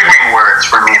triggering words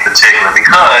for me in particular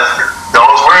because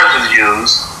those words are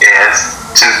used as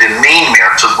to demean me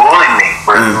or to bully me,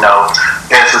 for in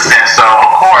a sense. So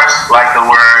of course, like the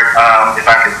word, if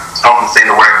I can open say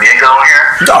the word nigga on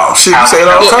here. Oh shit, you say it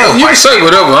all the time. You can say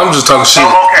whatever. I'm just talking shit.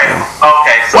 Oh,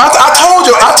 okay. So well,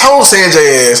 I told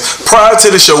Sanjay ass prior to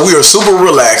the show we are super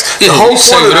relaxed. The whole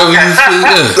point of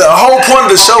the whole point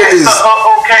of the show is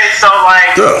so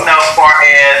like as far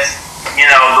as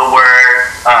the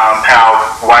word, how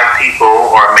white people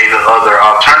or maybe other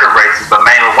alternative races, but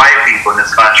mainly white people in this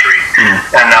country,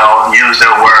 use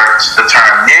their words, the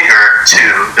term nigger, to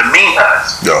demean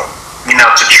us.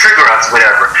 To trigger us,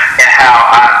 whatever. And how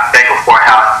I'm thankful for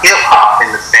how hip hop,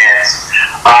 in the sense,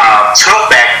 took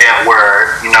back that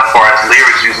word, as far as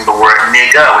lyrics using the word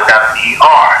nigga without the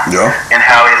ER. And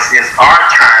how it's our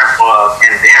term of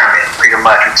endearment, pretty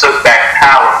much. We took back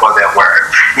power for that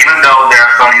word. Even though there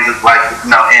are some users like,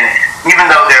 and even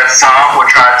though there are some who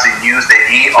try to use the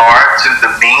ER to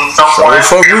demean someone,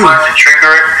 pretty much to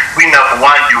trigger it, we know for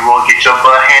one, you will get your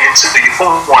butt handed to you for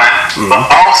one, but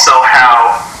also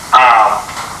how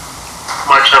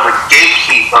much of a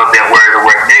gatekeep of that word, the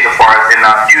word nigga, as far as in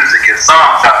our music and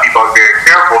songs, how people are very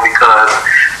careful because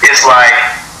it's like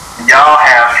y'all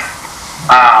have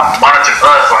monitored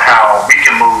us on how we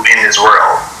can move in this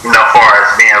world, as far as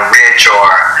being rich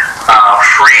or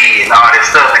free and all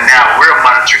this stuff, and now we're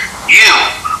monitoring you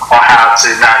on how to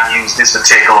not use this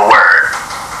particular word.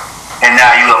 And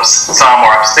now some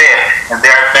are upset, and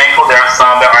they're thankful. There are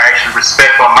some that are actually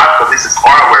respectful of because this is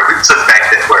our word. We took back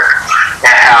that word,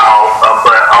 and how,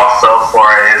 but also for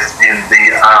as in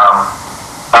the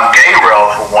gay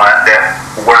world, for one, that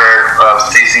word of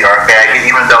CC or faggot,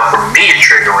 even though for me it's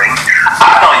triggering,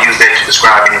 I don't use that to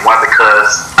describe anyone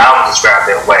because I would describe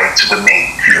that way to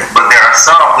demean. But there are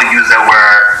some who use that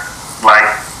word,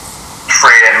 like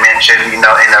Fred mentioned, in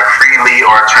a freely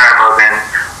or a term of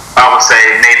I would say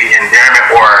maybe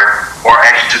endearment or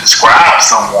actually to describe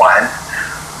someone.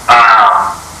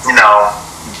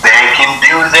 They can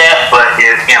do that, but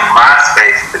in my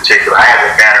space in particular, I have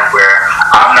a pattern where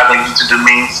I'm not going to use it to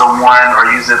demean someone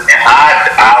or use it, and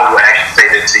I would actually say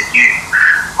that to you,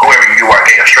 whoever you are,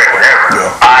 gay or straight, whatever.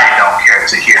 I don't care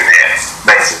to hear that,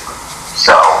 basically.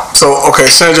 So okay,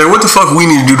 Sanjay, what the fuck we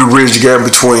need to do to bridge the gap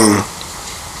between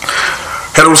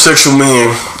heterosexual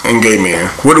men and gay men?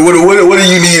 What do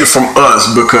you need from us?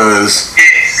 Because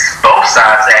it's both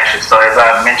sides actually. So as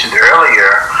I mentioned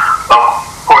earlier, of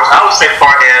course, I would say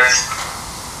far as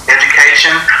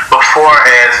education, but far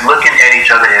as looking at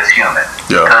each other as human.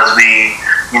 Because we,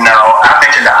 I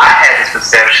mentioned that I had this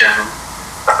perception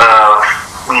of,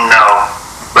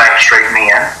 black straight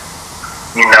men,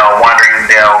 wondering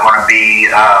they're going to be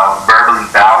verbally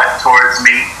violent towards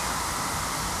me.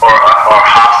 Or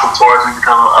hostile towards me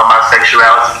because of my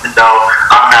sexuality,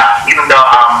 even though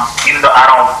I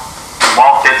don't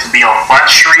want it to be on Front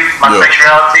Street, my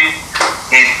sexuality,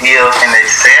 it is in a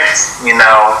sense,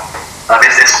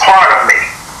 it's part of me,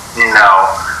 even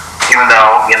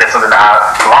though that's something that I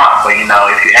want, but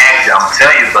if you ask me, I'm gonna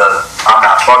tell you, but I'm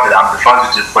not fucking, I'm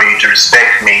functioning for you to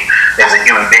respect me as a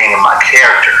human being and my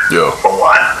character, for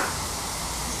one.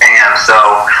 And so,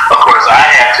 of course, I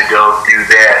had to go through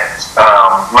that,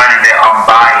 learning that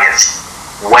unbiased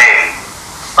way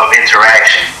of interaction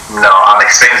action. I'm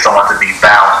expecting someone to be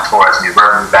violent towards me,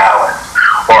 verbally violent,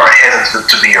 or hesitant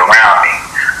to be around me.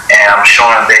 And I'm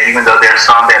showing that even though there's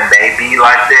some that may be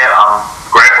like that, I'm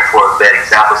grateful for the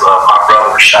examples of my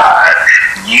brother Rashad,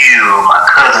 you, my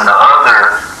cousin, the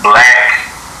other black,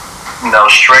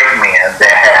 straight men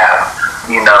that have,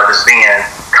 just being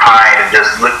kind and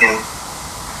just looking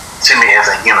to me as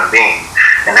a human being.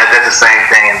 And that's the same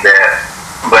thing that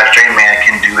black straight men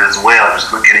can do as well,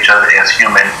 just look at each other as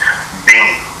human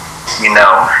beings,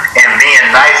 and being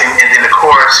nice, and then of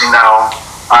course,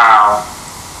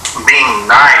 being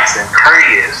nice and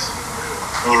courteous,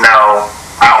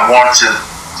 I want to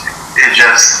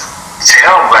just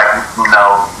tell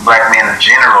black men in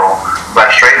general,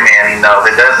 black straight men,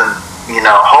 that doesn't,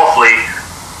 hopefully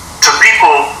to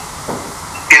people,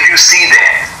 if you see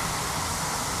that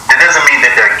doesn't mean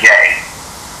that they're gay.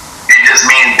 It just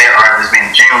means they are just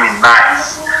being genuinely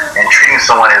nice and treating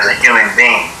someone as a human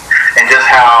being. And just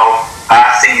how I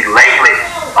see lately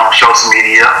on social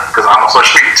media, because I'm on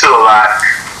social media too a lot,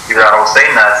 even though I don't say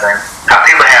nothing, how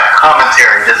people have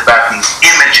commentary just about these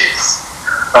images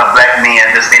of black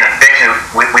men just being affectionate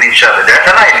with each other. They're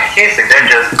not even kissing, they're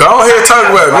just... Go ahead,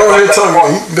 talk about it. Go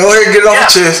ahead, get it off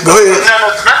your chest. Go ahead.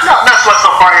 No, that's what's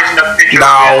so far is picture.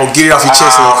 No, get it off your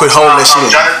chest and quit holding that shit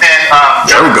in.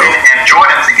 Jonathan and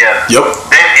Jordan together. Yep.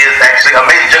 That is actually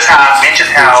amazing. Just how I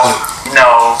mentioned how,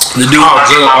 the dude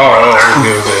hugging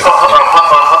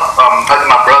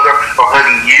my brother or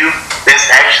hugging you, that's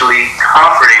actually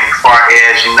comforting as far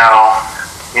as,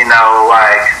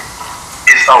 like,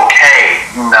 it's okay,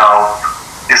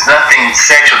 it's nothing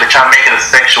sexual. They try to make it a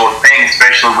sexual thing,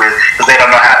 especially because they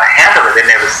don't know how to handle it. They've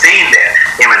never seen that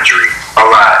imagery a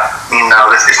lot.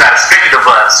 It's not expected of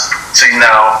us to,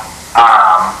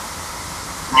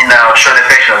 show the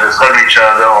affection of just hugging each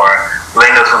other or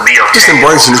letting us be okay. Just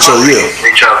embracing each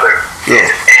other, yeah.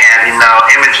 And,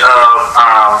 image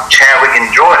of Chadwick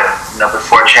and Jordan,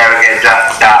 before Chadwick had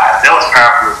died. That was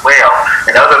powerful as well.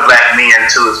 And other black men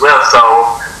too as well. So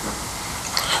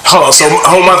hold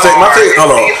on, my thing,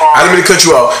 hold on. I didn't mean to cut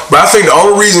you off, but I think the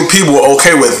only reason people were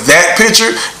okay with that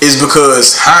picture is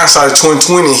because hindsight is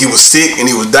 2020. He was sick and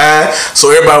he was dying,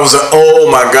 so everybody was like, "Oh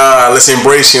my God, let's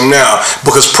embrace him now."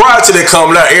 Because prior to that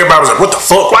coming out, everybody was like, "What the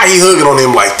fuck? Why he hugging on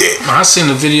him like that?" I seen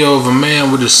a video of a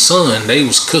man with his son. They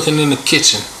was cooking in the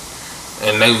kitchen,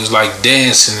 and they was like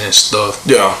dancing and stuff.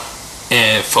 Yeah.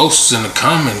 And folks was in the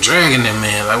comment dragging that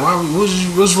man like,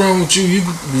 what's wrong with you? You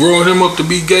growing him up to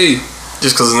be gay?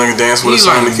 Just cause a nigga dance with his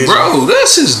son in the kitchen. Bro,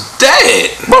 that's his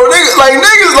dad. Bro, niggas, I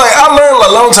learned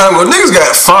a long time ago, niggas got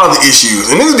father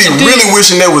issues. And niggas be really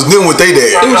wishing that was them with their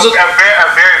dad. It was a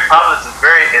very public,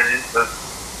 it's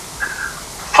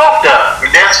fucked up.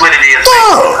 That's what it is.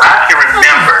 Oh. I can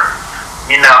remember,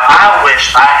 I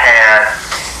wish I had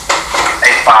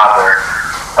a father,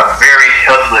 a very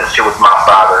healthy relationship with my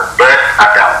father, but I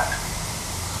don't.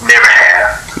 Never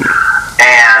have.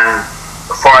 And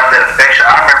as far as that affection,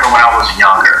 I remember when I was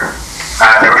younger.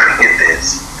 I'll never forget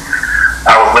this.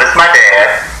 I was with my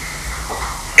dad,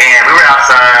 and we were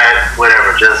outside,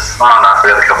 whatever, just, I don't know,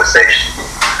 for the conversation.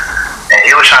 And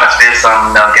he was trying to spit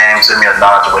some games with me or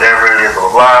knowledge or whatever it is, blah,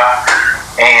 blah,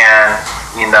 blah. And,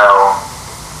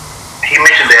 he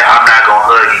mentioned that I'm not going to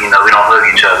hug you, we don't hug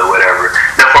each other, whatever.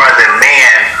 As far as that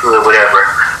manhood, whatever.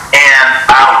 And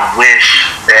I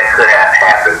wish that could have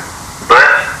happened, but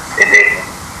it didn't.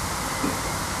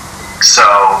 So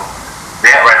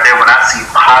that right there, when I see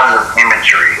positive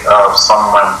imagery of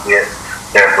someone with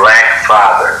their black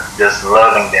father just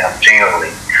loving them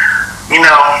genuinely,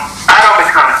 I don't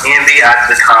become envy, I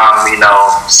become,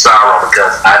 sorrow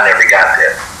because I never got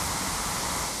that.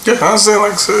 Yeah, I understand.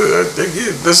 Like I said,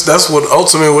 that's what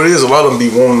ultimately what it is. A lot of them be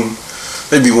wanting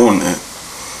that.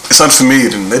 It's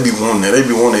unfamiliar to them. They be wanting that. They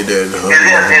be wanting their dad to hug.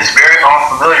 It's very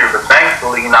unfamiliar, but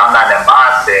thankfully, I'm not in that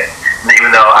mindset. And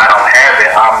even though I don't have it,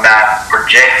 I'm not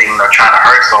projecting or trying to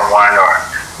hurt someone or,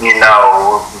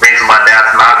 bring someone down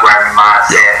to my grimy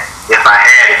mindset. Yeah. If I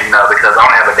had it, because I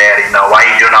don't have a daddy, why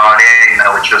you doing all that,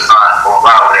 with your son, or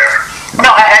whatever. No,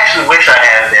 I actually wish I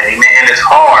had that, and it's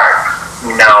hard,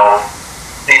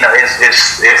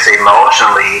 it's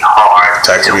emotionally hard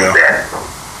to do that.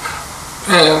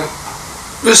 Man,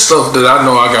 this stuff that I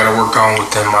know I gotta work on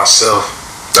within myself.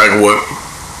 Like what?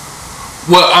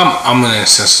 Well, I'm an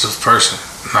insensitive person.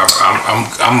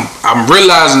 I'm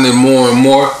realizing it more and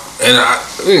more, and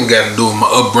it ain't got to do with my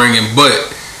upbringing, but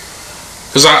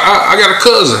cause I got a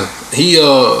cousin. He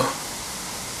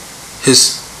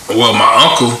my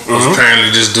uncle was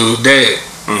apparently this dude's dad,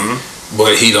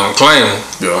 but he don't claim him.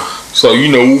 Yeah. So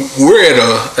we're at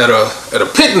a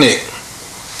picnic,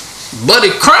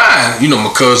 buddy crying. You know,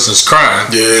 my cousin's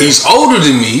crying. Yeah. He's older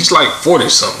than me. He's like 40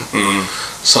 something. Mm-hmm.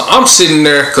 So I'm sitting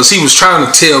there because he was trying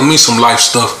to tell me some life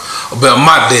stuff about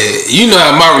my dad. You know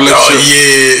how my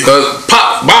relationship. Oh yeah.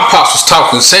 Cause my pops was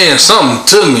talking, saying something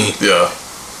to me. Yeah.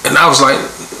 And I was like,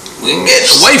 get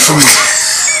away from me.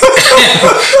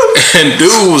 and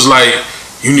dude was like,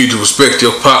 you need to respect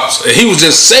your pops. And he was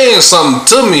just saying something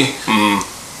to me. Mm.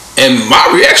 And my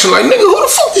reaction, like, nigga, who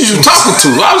the fuck is you talking to?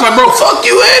 I was like, bro, fuck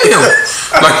you and him.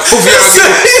 Like, he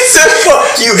said,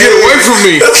 fuck you. Get away from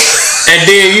me. And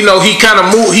then, you know, he kind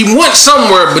of moved. He went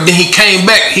somewhere, but then he came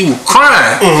back. He was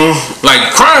crying. Mm-hmm.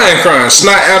 Like, crying.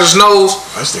 Snot out his nose.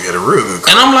 I still got a real good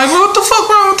cry. And I'm like, what the fuck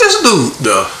wrong with this dude?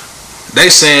 Yeah.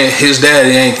 They saying his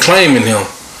daddy ain't claiming him.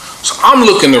 So I'm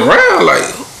looking around like,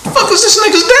 what the fuck is this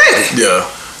nigga's daddy? Yeah.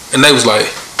 And they was like,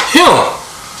 him.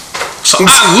 So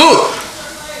I looked.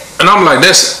 And I'm like,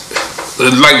 that's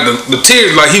like the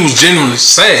tears, like he was genuinely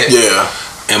sad. Yeah.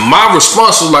 And my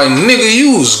response was like, nigga,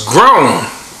 you was grown.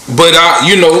 But I,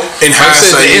 you know, in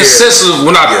hindsight, insensitive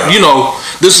when I, you know,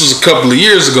 this was a couple of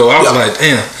years ago. I was like,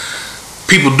 damn,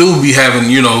 people do be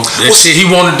having, you know, that shit. He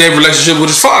wanted that relationship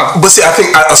with his father. But see, I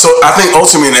think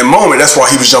ultimately in that moment, that's why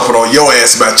he was jumping on your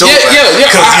ass about your yeah.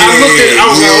 I looked at it, I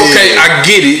was like, okay, I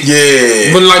get it.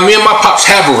 Yeah. But like me and my pops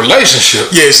have a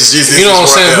relationship. Yeah, it's just you know what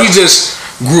I'm saying? We just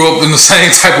grew up in the same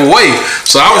type of way.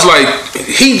 So I was like,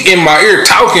 he in my ear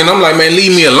talking. I'm like, man,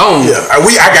 leave me alone. Yeah, I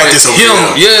got this over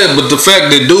him. here. Yeah, but the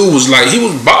fact that dude was like, he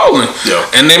was balling. Yeah.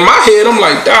 And in my head, I'm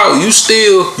like, dog, you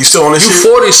still on this shit?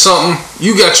 40 something.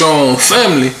 You got your own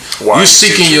family. Why you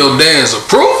seeking your dad's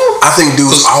approval? I think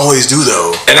dudes always do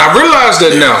though. And I realized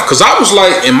that now, because I was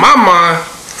like, in my mind,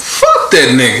 fuck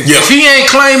that nigga. Yeah. If he ain't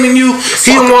claiming you,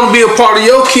 he don't want to be a part of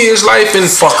your kid's life, and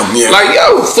fuck him. Yeah. Like,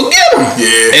 yo, forget him.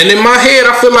 Yeah. And in my head,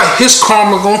 I feel like his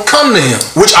karma gonna come to him.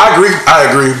 Which I agree.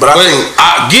 But I think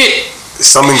I get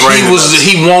something ingrained.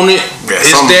 He wanted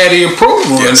his daddy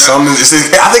approval. Yeah,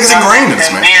 I think it's ingrained in us,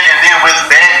 man. And then with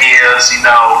that is, you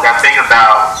know, I think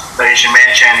about, as you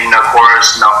mentioned, you know, of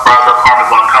course, you know, further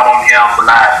karma's gonna come on him for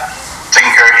not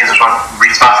taking care of his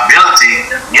responsibility.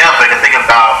 Yeah, but I think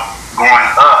about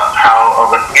growing up, how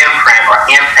of an imprint or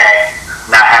impact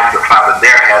not having the father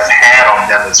there has had on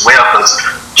them as well, because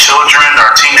children or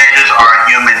teenagers are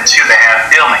human too. They have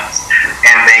feelings,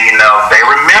 and they, you know, they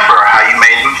remember how you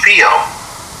made them feel.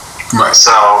 Right.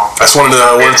 So that's one of the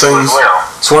things.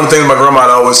 It's one of the things my grandma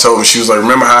always told me. She was like,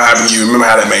 "Remember how it happened to you. Remember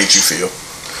how that made you feel."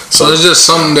 So it's just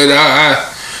something that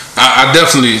I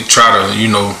definitely try to,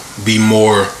 you know, be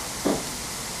more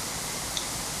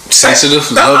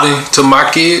sensitive, loving to my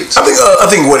kids. I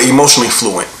think what emotionally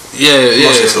fluent.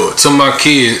 Fluent. To my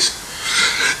kids,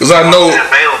 because I know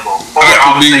I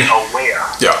have to be aware.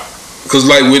 Yeah. Because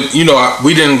like with, you know,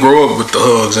 we didn't grow up with the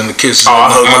hugs and the kisses.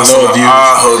 I love you.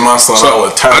 I hug my son all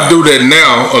the time. I do that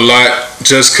now a lot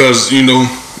just because, you know,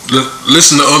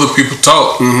 listen to other people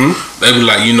talk. Mm-hmm. They be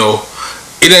like, you know,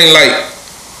 it ain't like,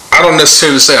 I don't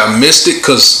necessarily say I missed it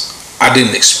because I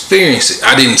didn't experience it.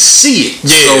 I didn't see it.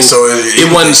 Yeah, so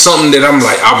it wasn't something that I'm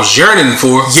like, I was yearning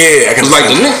for. Yeah, I can. It was like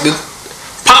the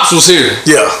Pops was here.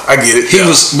 Yeah, I get it. He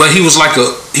was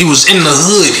in the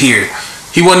hood here.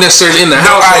 He wasn't necessarily in the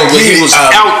household, but he was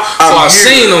out. So I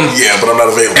seen him. Yeah, but I'm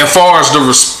not available. As far as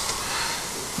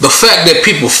the fact that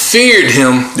people feared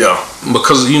him. Yeah.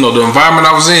 Because, you know, the environment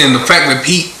I was in, the fact that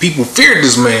people feared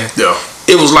this man. Yeah.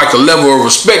 It was like a level of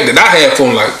respect that I had for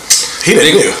him. Like,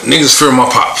 niggas fear my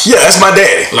pops. Yeah, that's my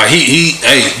daddy. Like he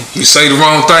say the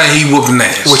wrong thing, he whooping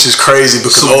ass. Which is crazy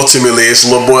because ultimately it's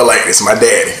a little boy like, it's my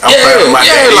daddy. I'm proud of my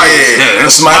daddy. Like,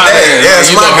 that's my daddy. Yeah,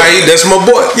 that's my daddy. That's my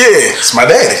boy. Yeah, it's my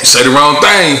daddy. You say the wrong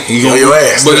thing, he on your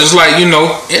ass. But it's like, you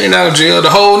know, in and out of jail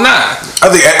the whole nine. I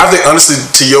think honestly,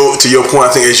 to your point,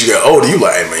 I think as you get older, you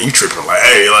like, hey man, you tripping. Like,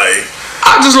 hey, like,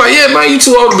 I just like, yeah man, you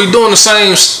too old to be doing the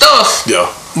same stuff. Yeah.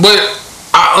 But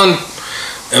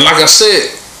and like I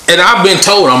said, and I've been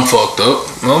told I'm fucked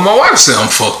up. Well, my wife said I'm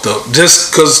fucked up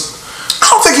just because. I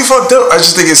don't think you fucked up. I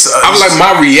just think it's. I'm like,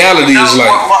 my reality is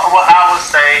like. What I would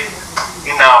say,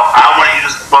 you know, I want to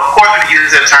use. Well, of course, we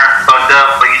use that term fucked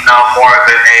up, but you know, more of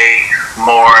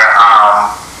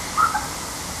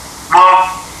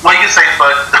well, you say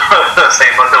fucked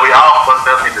up. We all fucked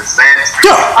up in the sense.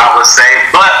 Yeah. I would say,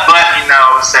 but you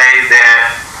know, say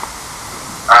that.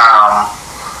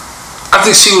 I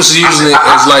think she was using it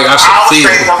as like I should feel.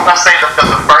 I say the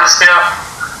first step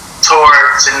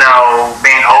towards, you know,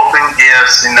 being open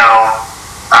is, you know,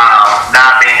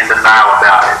 not being in denial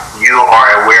about it. You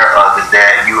are aware of it,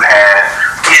 that you had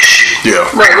issues. Yeah.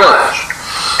 Right.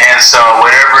 And so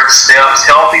whatever steps,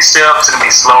 healthy steps, it'll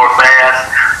be slow or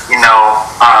fast, you know,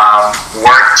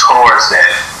 work towards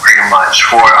that. pretty much.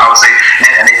 For I would say,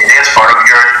 and it is part of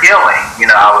your healing.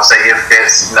 You know, I would say if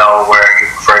it's where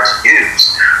you prefer to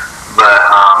use, but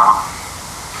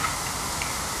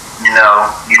you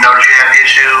know that you have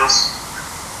issues,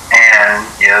 and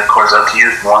of course, up to you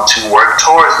if you want to work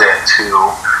towards that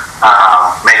to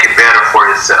make it better for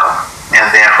yourself, and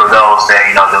then for those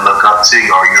that that look up to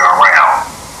you or you're around.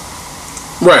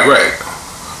 Right.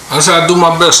 I do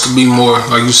my best to be more,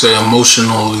 like you say,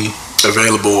 emotionally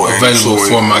available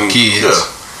for my kids. Yeah.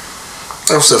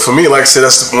 Like I said, for me, like I said,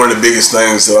 that's one of the biggest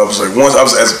things that I was like. Once I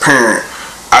was as a parent,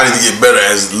 I need to get better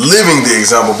as living the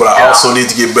example, but I also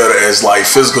need to get better as like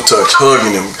physical touch,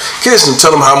 hugging him, kissing him,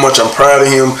 tell him how much I'm proud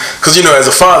of him. Because as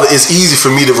a father, it's easy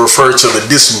for me to refer to the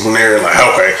disciplinary, like,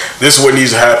 okay, this is what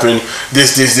needs to happen,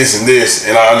 this, and this,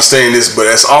 and I understand this, but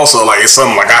it's also like it's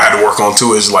something like I had to work on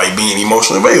too. Is like being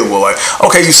emotionally available. Like,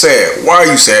 okay, you sad? Why are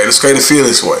you sad? It's okay to feel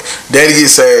this way. Daddy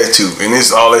gets sad too, and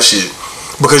it's all that shit.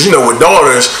 Because with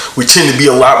daughters, we tend to be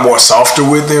a lot more softer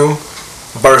with them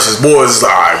versus boys. It's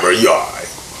like, all right, bro, you all right.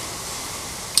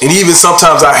 And even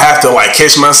sometimes I have to like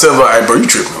catch myself like, hey, bro, you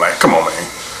tripping? Like, come on, man.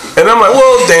 And I'm like,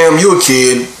 well, damn, you a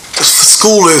kid.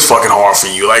 School is fucking hard for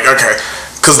you. Like, okay.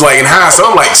 Cause like in hindsight,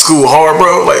 I'm like, school hard,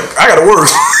 bro. Like, I gotta work.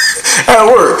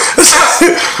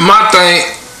 My thing,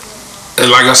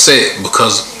 like I said,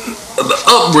 because the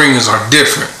upbringings are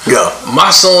different. Yeah.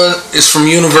 My son is from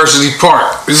University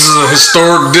Park. This is a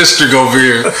historic district over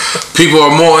here. People are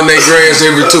mowing their grass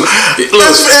every two. Look,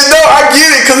 no, I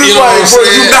get it, cause it's like, bro,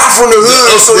 you're not from the hood.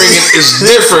 The upbringing is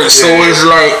different, so it's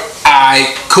like,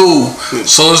 alright, cool.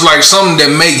 So it's like something that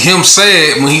make him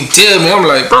sad when he tell me. I'm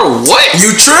like, bro, what?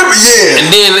 You tripping? Yeah. And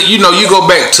then you go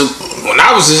back to when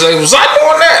I was his age. Was I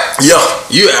doing that? Yeah.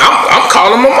 I'm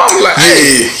calling my mom like,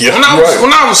 hey,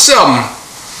 when I was 7.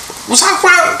 Was I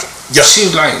crying? Yeah. She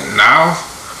was like, no.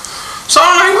 So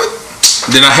I'm like, what?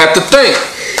 Then I have to think.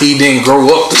 He didn't grow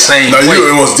up the same way. You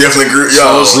almost definitely grew.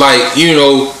 So it's like,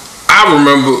 I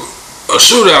remember a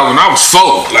shootout when I was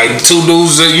 4. Like 2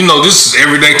 dudes that, this is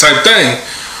everyday type thing.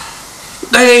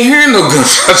 They ain't hearing no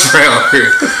gunshots around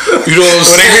here. You know what I'm saying?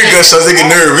 When they hear gunshots, they get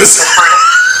nervous.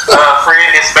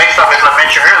 Fred, it's based off, as I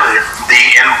mentioned earlier, the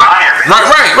environment.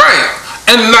 Right.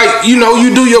 And like, you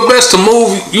do your best to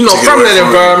move, from that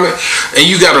environment, and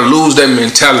you got to lose that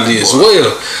mentality as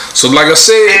well. So like I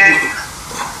said, and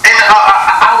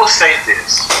I will say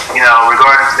this,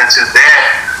 regarding to that,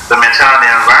 the mentality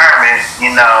and environment,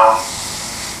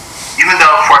 even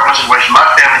though for my situation, my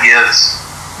family is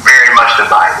very much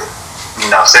divided.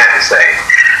 Sad to say.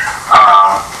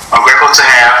 I'm grateful to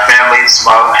have family,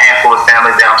 small handful of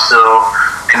family that I'm still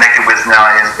connected with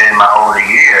now in my older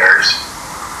years.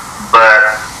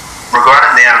 But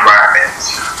regarding the environment,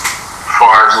 as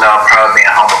far as probably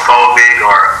being homophobic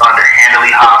or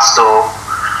underhandedly hostile,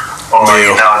 or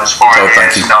as far as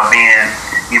being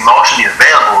emotionally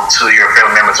available to your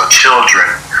family members or children,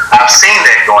 I've seen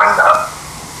that going up.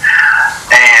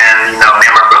 And me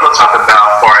and my brother talk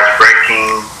about as far as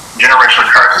breaking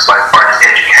generational curses, like as far as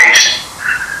education,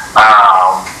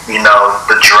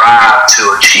 the drive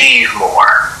to achieve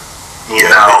more. A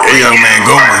young man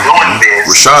going. This,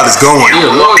 Rashad is going.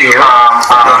 You will become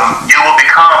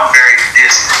very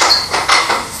distant.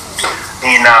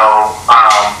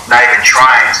 Not even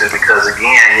trying to, because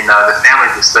again, the family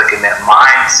is stuck in that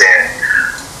mindset,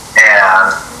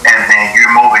 and then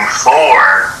you're moving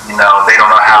forward. They don't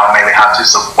know how to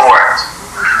support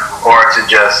or to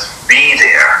just be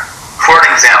there. For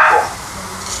an example,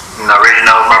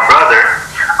 Reginald, my brother,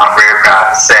 I'm very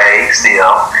proud to say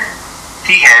still.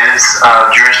 He has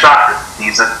Juris Doctor.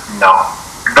 He's a doctor,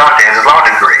 has a law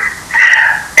degree,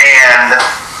 and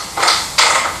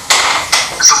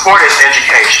support his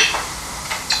education.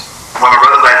 When my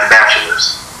brother got his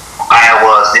bachelor's, I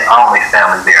was the only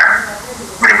family there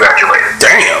when he graduated.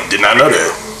 Damn, did not know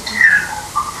that.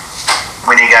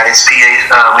 When he got his PhD,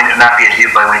 not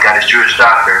PhD, but when he got his Juris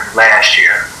Doctor last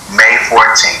year, May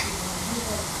 14th,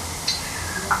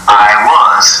 I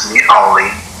was the only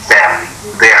family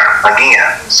there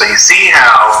again. So you see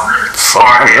how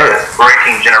far as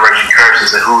breaking generation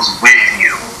curses and who's with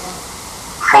you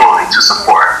fully to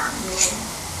support.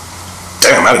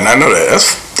 Damn, I did not know that.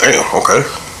 That's damn, okay.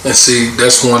 And see,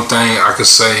 that's one thing I could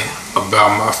say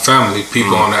about my family.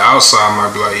 People on the outside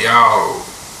might be like, y'all,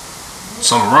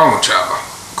 something wrong with y'all.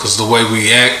 Because the way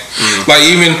we act. Like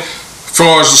even as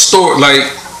far as the store,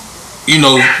 like,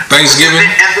 Thanksgiving.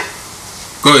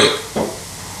 Go ahead.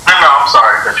 No, I'm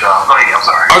sorry, cut you off. Go ahead, I'm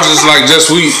sorry. I was just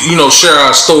we share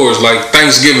our stores, like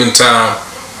Thanksgiving time.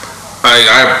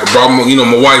 I brought my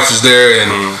wife is there,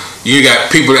 and you got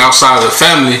people outside of the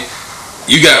family.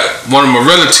 You got one of my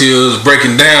relatives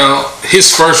breaking down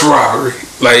his first robbery.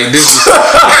 Like this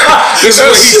is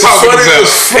what he's talking about.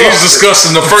 He's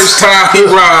discussing the first time he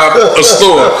robbed a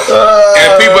store,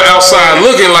 and people outside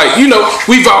looking like, you know,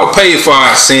 we've all paid for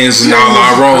our sins and all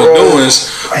our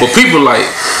wrongdoings, but people like,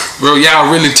 bro,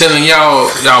 y'all really telling y'all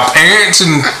parents?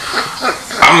 And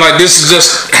I'm like, this is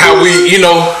just how we, you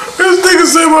know. This nigga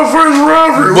said my first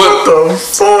robbery. What the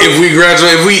fuck? If we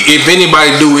graduate, if anybody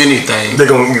do anything, they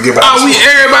gonna give out.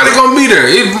 Everybody gonna be there.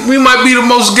 We might be the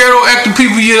most ghetto acting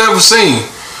people you ever seen.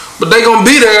 But they gonna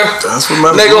be there. That's what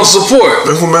matters. They gonna support.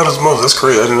 That's what matters most. That's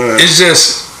crazy. I didn't know that. It's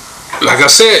just like I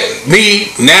said.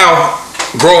 Me now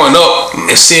growing up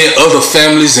and seeing other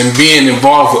families and being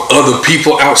involved with other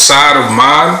people outside of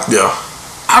mine. Yeah.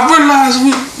 I realized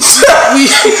we there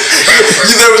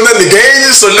was nothing to gain,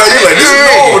 so now you're like, this is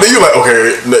normal. Then you're like,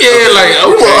 okay, we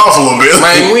went off a little bit.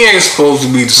 Man, we ain't supposed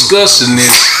to be discussing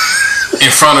this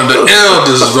in front of the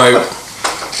elders.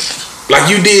 Like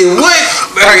you did what?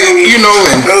 Like, you know,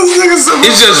 and it's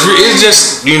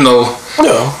just you know,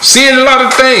 seeing a lot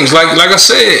of things. Like I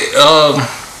said,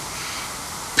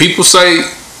 people say,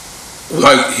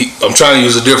 like, I'm trying to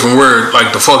use a different word,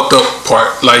 like the fucked up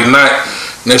part, like not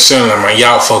necessarily like, man,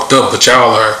 y'all fucked up, but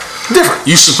y'all are different.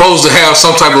 You supposed to have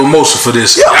some type of emotion for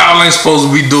this. Yeah. Y'all ain't supposed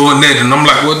to be doing that, and I'm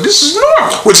like, well, this is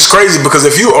normal. Which is crazy because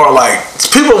if you are like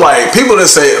people that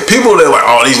say like,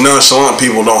 oh, these nonchalant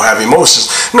people don't have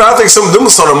emotions. No, I think some of them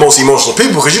are some of the most emotional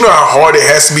people because you know how hard it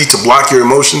has to be to block your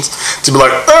emotions, to be like,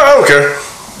 oh, I don't care,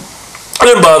 it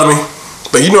didn't bother me.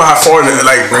 But you know how far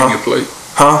like bring your plate.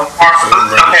 Huh?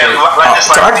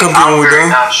 I can come in with them.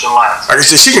 Like I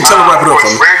said, she can tell her wrap it up for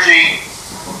me. Reggie.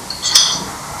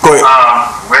 Go ahead.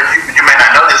 Reggie, you may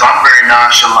not know this. I'm very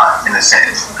nonchalant in a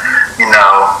sense, you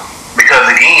know, because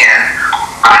again,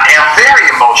 I am very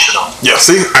emotional. Yeah,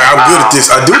 see, I'm good at this.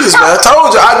 I do this, man. I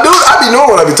told you, I do. I be knowing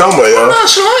what I be talking about, y'all. I'm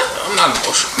nonchalant. I'm not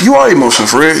emotional. You are emotional,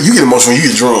 Fred. You get emotional when you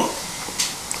get drunk.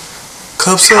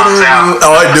 Cups out.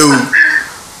 Oh, I do.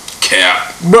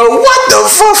 Cap. Bro, what the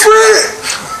fuck, Fred?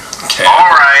 Cap. All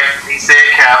right, he said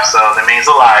cap, so that means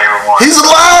a liar. He's a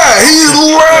liar. He's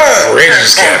lying.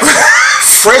 Reggie's cap.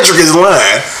 Frederick is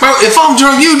lying. Bro, if I'm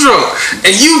drunk, you drunk.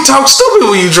 And you talk stupid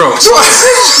when you drunk. So what are you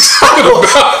talking about?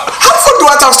 How the fuck do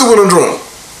I talk stupid when I'm drunk?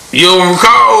 You don't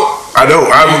recall? I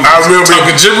don't. I remember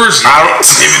talking gibberish.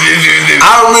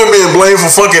 I remember being blamed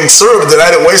for fucking syrup that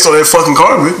I didn't waste on that fucking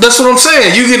carpet. That's what I'm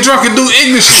saying. You get drunk and do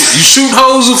ignorant shit. You shoot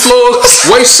holes in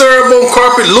floors, waste syrup on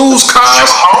carpet, lose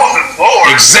cars.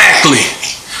 Exactly.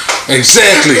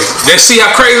 See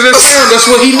how crazy that sounds? That's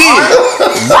what he did.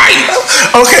 Right.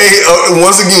 Okay,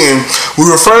 once again, we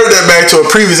referred that back to a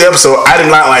previous episode. I did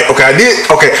not like, I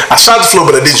shot the floor,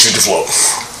 but I didn't shoot the floor.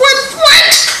 What?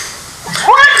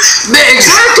 Yeah,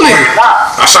 exactly.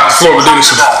 I shot the floor, but didn't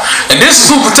shoot. And this is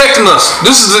who protecting us.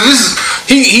 This is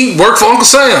he worked for Uncle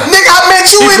Sam. Nigga, I met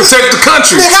you. He protect the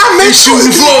country. Nigga, I met He's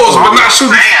shooting floors, but not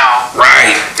shooting.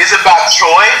 Right. Is it about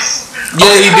choice?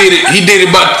 Yeah, he did it. He did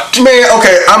it, but man,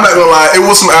 okay, I'm not gonna lie. It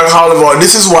was some alcohol involved.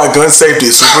 This is why gun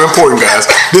safety is super important, guys.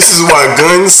 This is why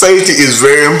gun safety is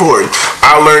very important.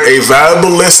 I learned a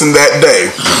valuable lesson that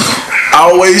day.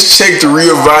 Always check to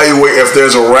reevaluate if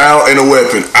there's a round and a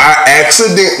weapon. I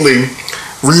accidentally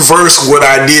reversed what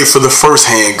I did for the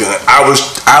first handgun. I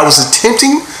was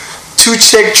attempting to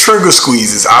check trigger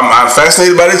squeezes. I'm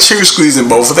fascinated by the trigger squeeze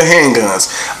in both of the handguns.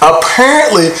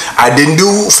 Apparently, I didn't do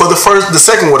for the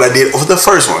second one I did for the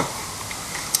first one.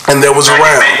 And there was a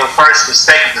round. The first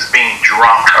mistake was being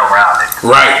drunk around it.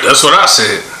 Right, that's what I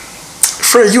said.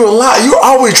 Fred, you a lie. You're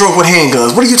always drunk with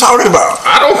handguns. What are you talking about?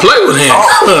 I don't play with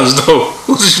handguns, though.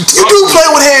 You do play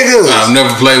with handguns. I've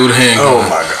never played with a handgun. Oh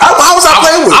my God. How was I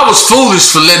playing with it? I was foolish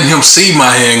for letting him see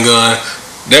my handgun.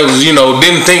 That was,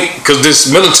 didn't think because this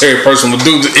military person would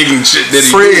do the ignorant shit that he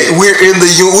did. We were in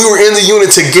the unit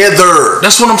together.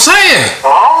 That's what I'm saying.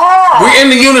 We're in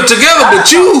the unit together, but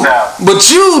you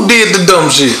did the dumb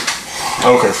shit.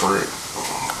 Okay, Fred.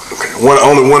 Okay,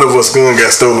 only one of us gun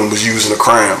got stolen was using a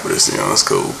crime, but it's that's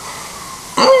cool.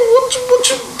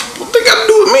 What they got to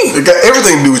do with me? It got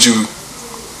everything to do with you.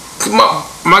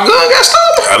 My gun got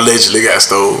stolen. Allegedly got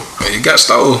stolen. It got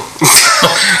stolen.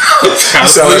 You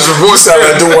sound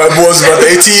like the white boys about the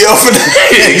ATL for that.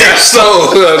 It got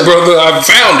stolen, brother. I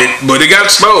found it, but it got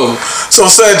stolen. So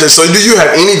Sanjay, do you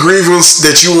have any grievance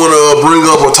that you want to bring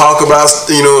up or talk about?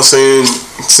 Saying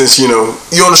since you're on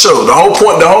the show. The whole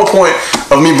point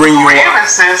of me bringing you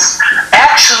grievances.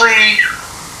 Actually,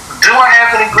 do I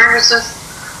have any grievances?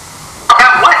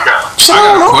 About what though? I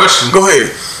got a question. Go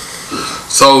ahead.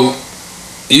 So,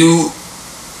 you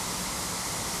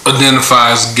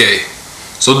identify as gay.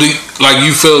 So,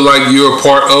 you feel like you're a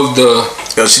part of the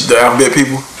alphabet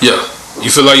people? Yeah.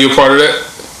 You feel like you're a part of that?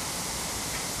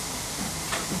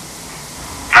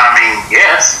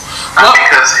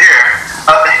 Because here,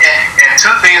 and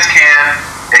two things can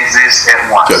exist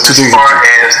at once. Yeah, as far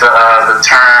as the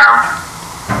term,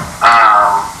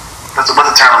 what's the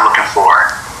term I'm looking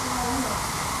for?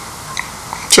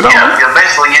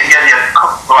 Basically,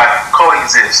 like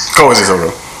coexist. Coexist,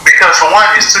 okay. Because for one,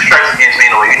 it's two strikes against me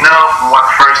anyway.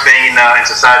 First thing in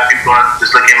society, people gonna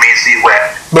just look at me and see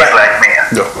black man.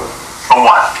 Yeah. For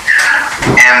one,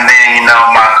 and then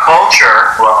my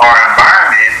culture, our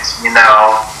environment,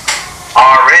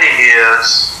 already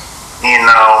is,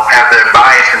 have their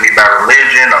bias can be by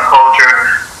religion or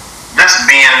culture, just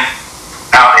being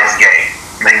out as gay.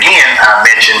 And again, I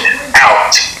mentioned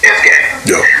out as gay.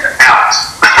 Yeah. Out.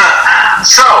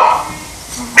 So,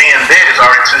 being dead is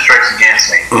already two strikes against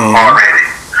me already.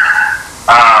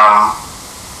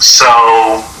 So,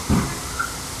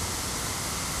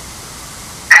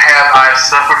 have I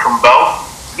suffered from both?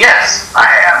 Yes, I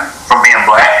have. From being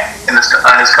black in this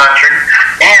country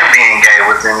and being gay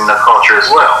within the culture as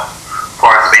well. As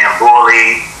far as being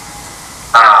bullied,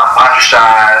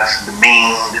 ostracized,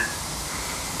 demeaned.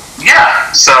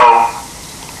 Yeah, so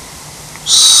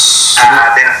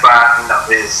I identify,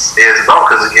 as both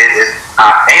because I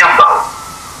am both.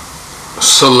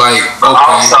 So but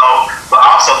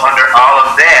also under all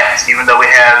of that, even though we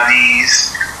have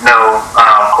these,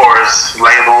 of course,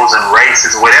 labels and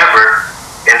races, whatever,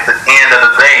 at the end of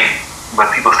the day, when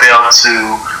people fail to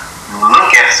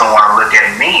look at someone, look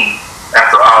at me,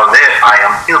 after all of that, I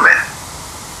am human.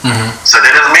 Mm-hmm. So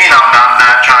that doesn't mean I'm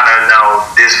not trying to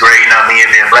disgrade me and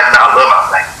being black. No, I love my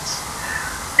blackness.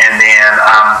 And then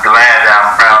I'm glad that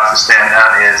I'm proud to stand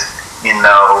out as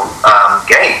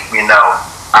gay.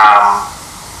 I'm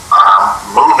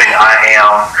moving. I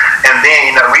am. And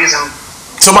then reason.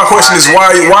 So my question is, why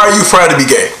are you proud to be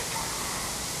gay?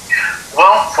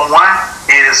 Well, for one,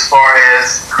 as far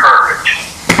as courage.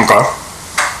 Okay.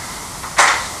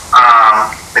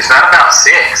 It's not about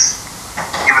sex.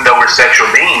 Even though we're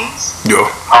sexual beings, yeah.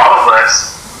 All of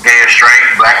us, gay or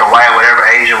straight, black or white, whatever,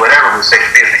 Asian, whatever, we're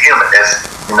sexual beings, we're human. That's,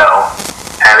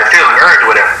 have a feeling, urge,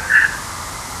 whatever.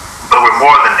 But we're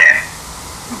more than that.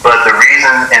 But the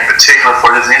reason in particular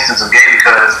for this instance of gay,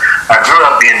 because I grew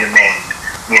up being demeaned.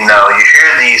 You hear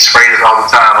these phrases all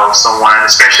the time of someone,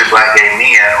 especially black gay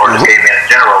men, or just gay men in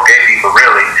general, gay people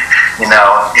really,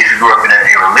 if you grew up in a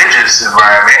religious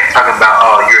environment, talking about,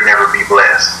 oh, you'll never be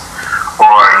blessed. Or,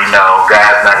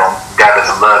 God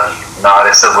doesn't love you, and all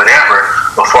that stuff, whatever.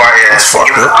 Before even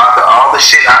after all the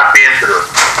shit I've been through,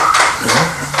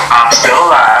 I'm still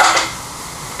alive.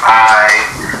 I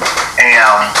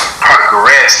am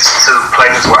progressed to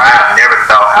places where I have never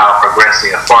thought I'll progress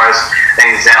in. As far as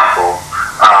an example,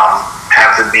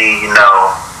 have to be,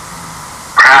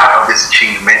 proud of this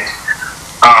achievement.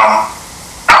 I'm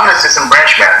an assistant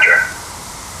branch manager.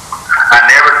 I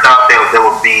never thought there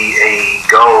would be a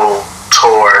goal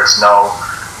towards,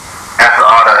 after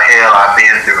all the hell I've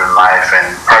been through in life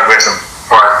and progressing as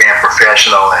far as being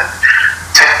professional and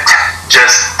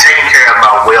just taking care of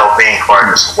my well-being as far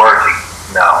as just working,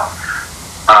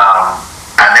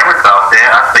 I never thought that.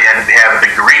 I think I had to have a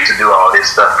degree to do all this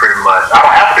stuff pretty much. I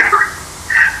don't have a degree.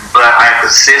 But I'm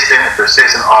persistent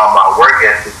on my work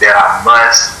ethic that I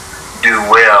must do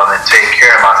well and take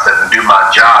care of myself and do my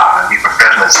job and be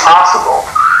professional as possible.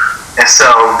 And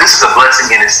so this is a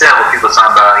blessing in itself when people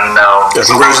talk about, yeah,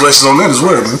 congratulations on that as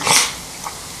well, man.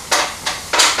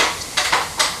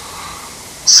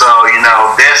 So,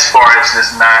 this part is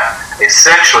just not a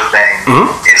sexual thing.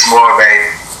 Mm-hmm. It's more of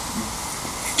a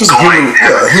going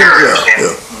and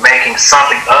making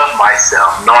something of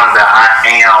myself, knowing that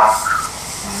I am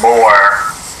more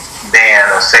than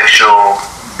a sexual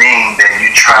being that you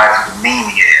try to demean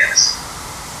me as.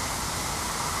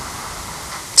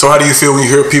 So how do you feel when you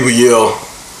hear people yell,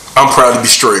 "I'm proud to be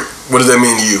straight"? What does that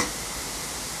mean to you?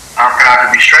 I'm proud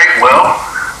to be straight. Well,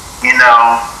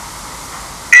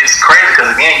 it's crazy because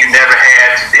again, you never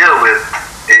had to deal with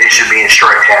the issue being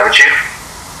straight, haven't you?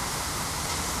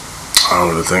 I don't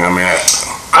really think.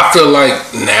 I feel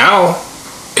like now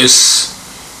it's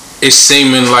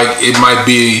seeming like it might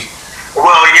be.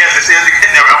 Well, yes, it is.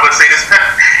 I'm gonna say this.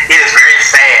 It is very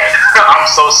sad. I'm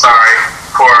so sorry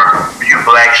for you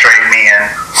black straight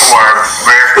men who are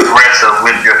very progressive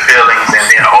with your feelings and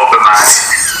being open-minded.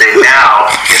 That now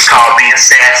it's called being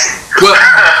sassy. Well,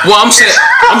 I'm saying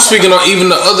I'm speaking on even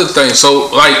the other thing. So,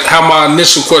 like how my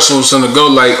initial question was gonna go,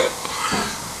 like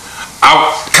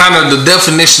the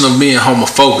definition of being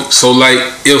homophobic. So, like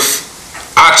if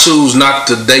I choose not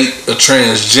to date a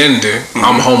transgender,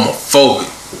 I'm homophobic.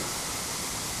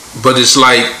 But it's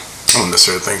like I don't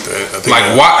necessarily think that.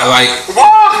 Why?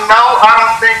 Well, no, I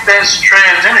don't think that's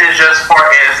transgender. It's just far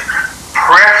as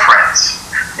preference.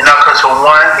 Because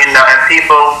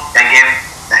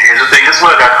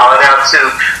well. Gotta call it out too.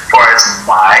 For as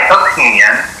my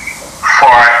opinion,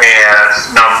 far as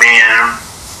being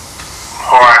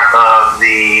part of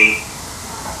the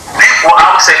people,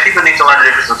 I would say people need to learn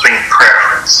the difference between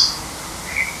preference.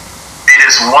 It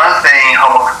is one thing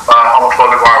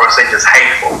homophobic, or I would say just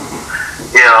hateful,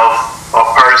 if a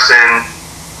person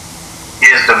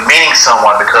is demeaning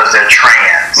someone because they're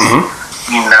trans.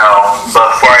 But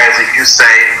far as if you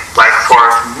say, like for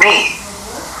me,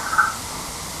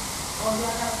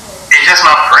 it's just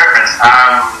my preference.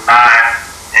 I'm not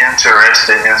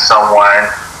interested in someone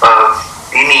of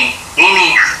any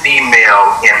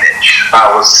female image,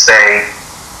 I would say,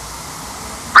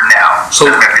 for now. So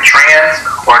doesn't matter if you're trans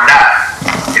or not.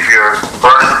 If you're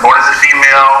born as a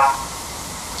female,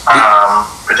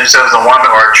 present yourself as a woman,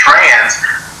 or a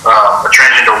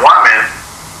transgender woman,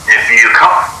 if you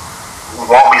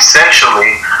want me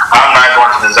sexually, I'm not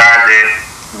going to desire that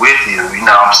with you.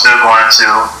 I'm still going to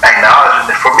acknowledge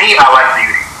it. For me, I like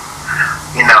beauty.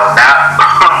 Not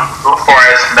as far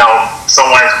as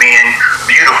someone as being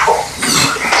beautiful.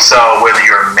 So whether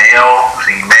you're male,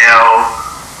 female,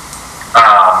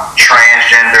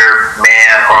 transgender,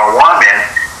 man or a woman,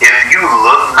 if you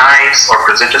look nice or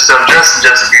present yourself just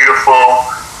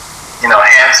beautiful,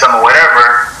 handsome or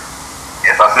whatever,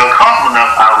 if I feel comfortable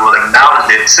enough, I will acknowledge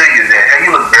it to you that, hey,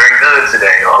 you look very good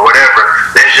today or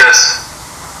whatever. There's just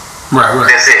right.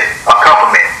 That's it. A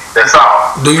compliment. That's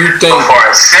all. Do you think? As far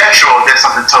as sexual, that's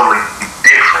something totally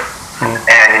different.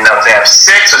 And to have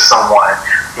sex with someone,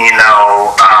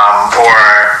 or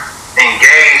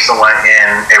engage someone in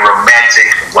a romantic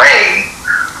way,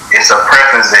 it's a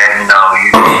preference that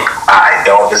I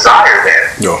don't desire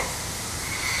that. Yeah.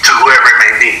 To whoever it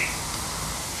may be.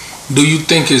 Do you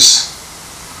think it's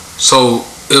so?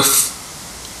 If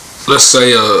let's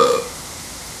say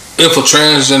if a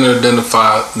transgender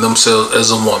identify themselves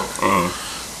as a woman,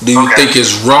 do you think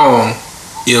it's wrong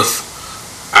if,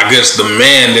 I guess, the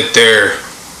man that they're,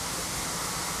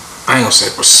 I ain't gonna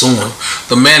say pursuing,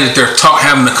 the man that they're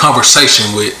having a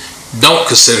conversation with don't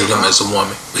consider them as a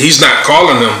woman? He's not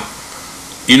calling them,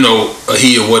 a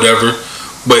he or whatever,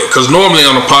 but because normally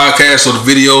on the podcast or the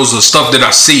videos or stuff that I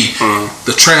see,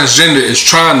 the transgender is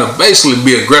trying to basically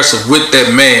be aggressive with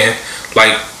that man,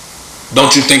 like,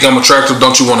 don't you think I'm attractive?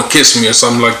 Don't you want to kiss me or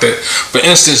something like that? For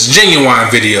instance, Genuine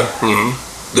video.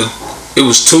 It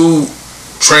was two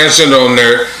transgender on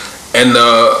there, and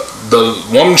the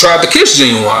woman tried to kiss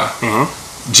Genuine.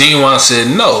 Genuine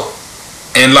said no,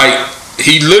 and like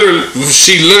she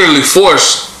literally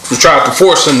tried to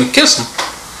force him to kiss him,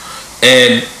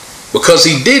 and because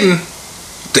he didn't,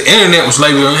 the internet was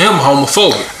labeling him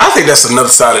homophobic. I think that's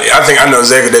another side of it. I think I know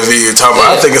exactly that video you're talking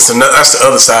about. I think that's the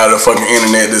other side of the fucking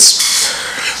internet that's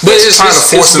trying to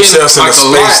force themselves in a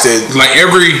space that, like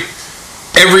every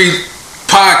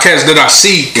podcast that I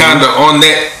see kind of on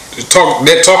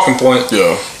that talking point,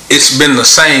 it's been the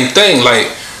same thing.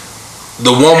 Like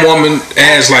the one woman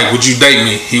asked, like, would you date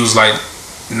me? He was like,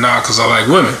 nah, because I like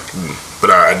women. But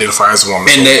I identify as a woman.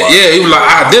 And he was like,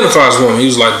 I identify as a woman. He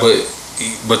was like,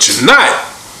 but you're not.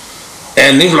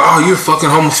 And he was like, oh, you're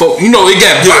fucking homophobic. It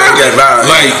got violent.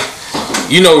 Like,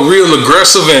 real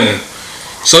aggressive. And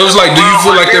so it was like, do you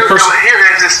feel like that person? Here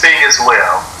is this thing as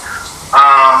well.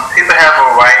 People have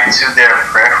a right to their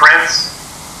preference.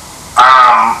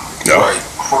 Right.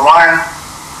 For one,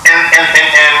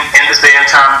 in this day and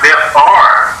time, there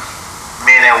are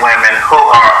men and women who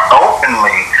are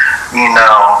openly,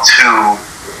 to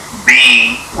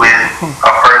be with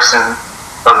a person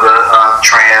of the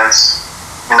trans,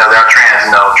 they're trans,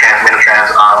 transgender, trans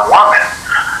woman.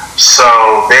 So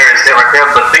there is that right there.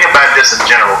 But think about this in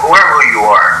general. Whoever you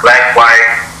are, black,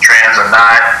 white, trans or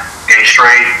not, gay,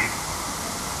 straight,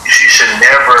 you should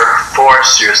never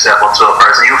force yourself onto a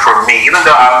person. Even for me, even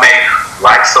though I may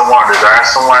like someone, desire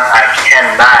someone, I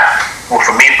cannot,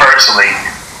 for me personally,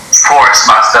 force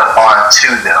myself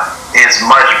onto them. It's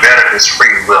much better if it's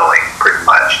free willing, pretty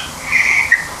much.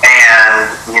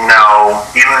 And,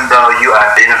 even though you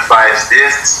identify as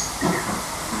this,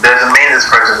 doesn't mean this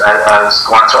person is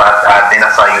going to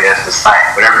identify you as the same,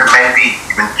 whatever it may be,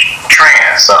 even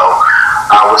trans. So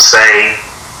I would say,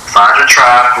 find your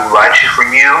tribe who likes you for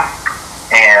you,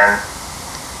 and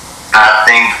I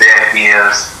think that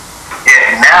is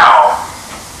it. Now,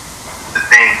 the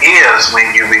thing is,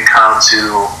 when you become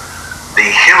to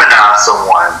dehumanize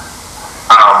someone,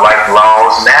 like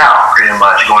laws now, pretty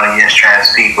much going against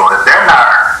trans people, if they're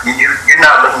not, you're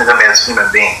not looking at them as human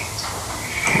beings.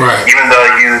 Right. Even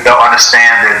though you don't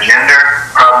understand their gender,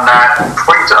 probably not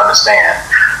for you to understand,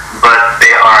 but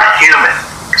they are human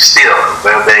still.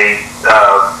 They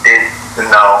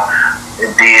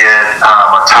did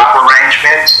a top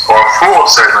arrangement or a full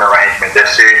circle arrangement. They're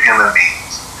still human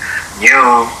beings.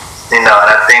 And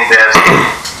I think that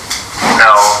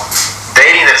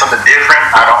dating is something different.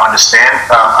 I don't understand.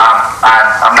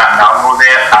 I'm not knowledgeable with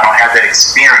that. I don't have that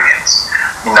experience.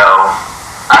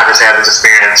 I just have this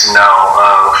experience,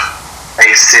 of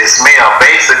a cis male,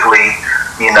 basically,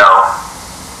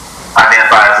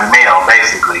 identify as a male,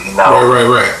 basically,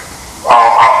 Right.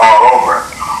 all over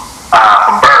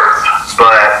from birth.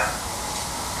 But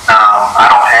I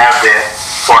don't have that.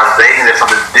 As far as dating, that's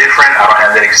something different. I don't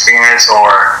have that experience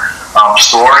or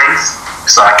stories,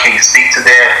 so I can't speak to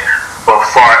that. But as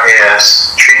far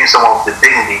as treating someone with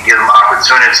dignity, give them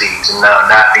opportunities,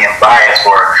 not being biased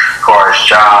for as far as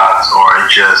jobs or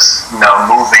just,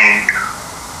 moving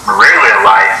regular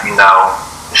life,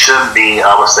 shouldn't be,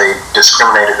 I would say,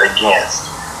 discriminated against.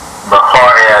 But as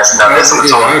far as, this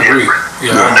is totally different.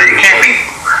 You can't be,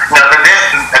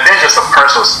 that's just a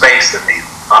personal space to me,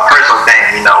 a personal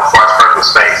thing, as far as personal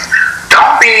space.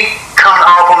 Don't be coming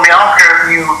off on me. I don't care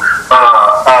if you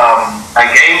a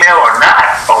gay male or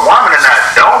not, a woman or not.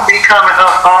 Don't be coming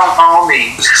up on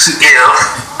me if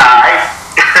I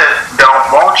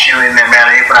don't want you in that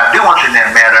manner. If I do want you in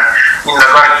that manner, you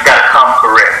gotta come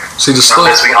correct. See the stuff.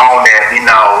 Unless we own that, hit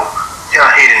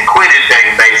and quit it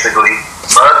thing, basically.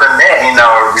 But other than that,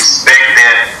 respect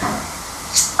that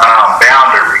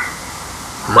boundary.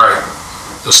 Right.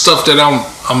 The stuff that I'm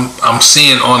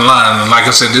seeing online, and like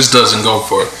I said, this doesn't go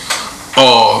for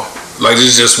all. Like, this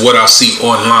is just what I see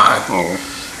online.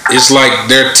 It's like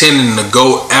they're tending to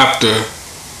go after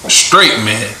straight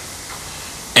men,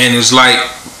 and it's like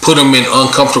put them in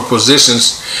uncomfortable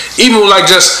positions. Even like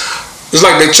it's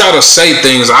like they try to say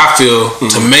things, I feel,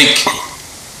 to make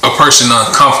a person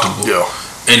uncomfortable. Yeah.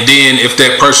 And then if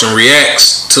that person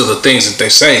reacts to the things that they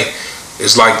say,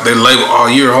 it's like they label,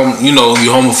 you're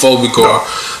homophobic, or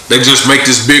they just make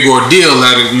this big ordeal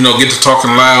out of get to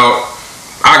talking loud.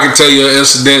 I can tell you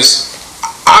incidents.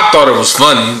 I thought it was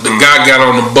funny. The guy got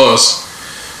on the bus.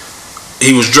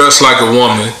 He was dressed like a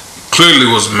woman. Clearly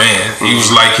was a man. He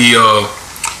was like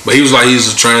but he was like he's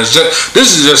a transgender.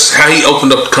 This is just how he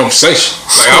opened up the conversation.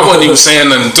 Like, I wasn't even saying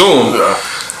nothing to him.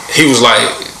 He was like,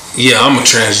 "Yeah, I'm a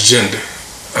transgender,"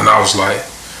 and I was like,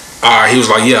 "All right." He was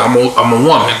like, "Yeah, I'm a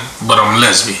woman, but I'm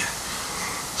lesbian."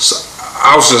 So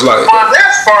I was just like, well,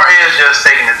 that's far as just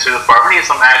taking it too far. We need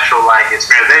some actual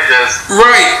experience. They just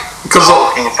because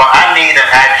I need an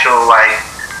actual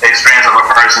experience of a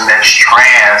person that's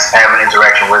trans having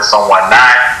interaction with someone,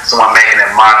 not someone making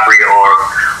a mockery or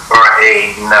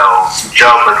a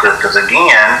joke. Because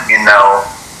again,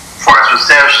 far as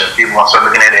perception, people want to start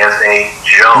looking at it as a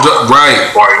joke, right?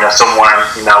 Or someone,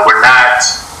 we're not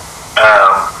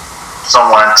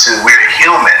someone we're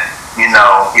human. Even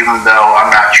though I'm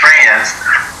not trans,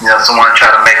 someone try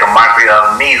to make a mockery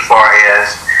of me as far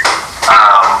as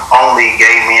only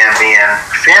gay men being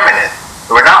feminine.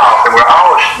 We're not often. We're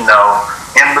all,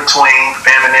 in between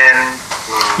feminine.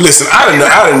 Listen, I didn't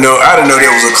know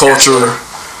there was a culture.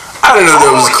 I didn't know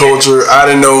there was a culture. I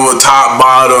didn't know a top,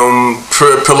 bottom,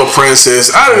 pillow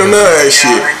princess. I didn't know none of that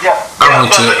shit. I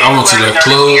went to that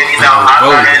club.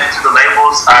 I'm not into the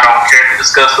labels. I don't care to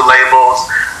discuss the labels.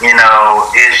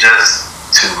 It's just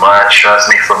too much.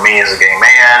 Trust me, for me as a gay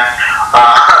man,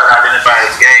 identify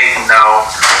as gay, even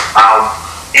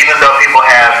though people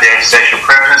have their sexual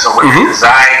preference or what they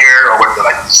desire or what they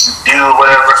like to do or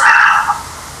whatever,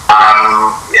 I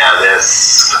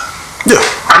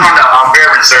don't know. I'm very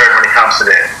reserved when it comes to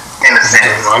that, in a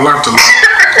sense. I learned a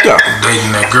lot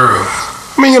dating that girl.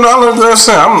 I mean, I learned that.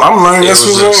 I'm learning this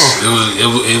was wrong.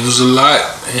 It was a lot,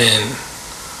 and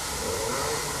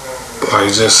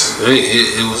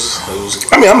it was.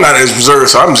 I mean, I'm not as reserved,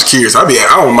 so I'm just curious. I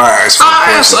don't mind asking.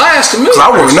 I asked him. Because I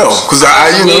want to know. Because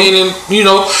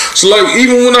so like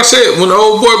even when the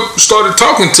old boy started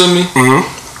talking to me,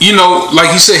 like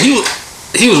he said, he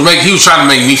was trying to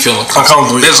make me feel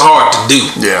uncomfortable. That's hard to do.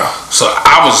 Yeah. So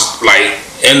I was like,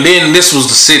 and then this was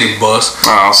the city bus.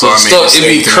 So it'd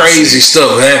be crazy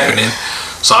stuff happening.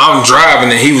 So I'm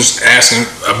driving and he was asking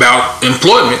about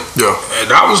employment. Yeah.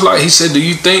 And I was like, he said, "Do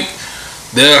you think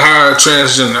they'll hire a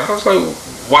transgender?" I was like,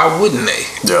 "Why wouldn't they?"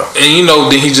 Yeah. And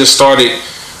then he just started,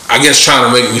 I guess, trying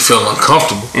to make me feel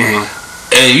uncomfortable. And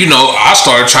I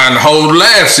started trying to hold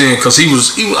laughs in because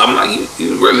I'm like,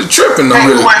 you really tripping on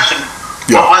it. Question.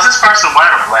 Yeah. Was this person white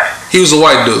or black? He was a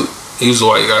white dude. He was a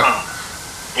white guy.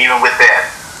 Even with that,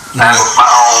 I have my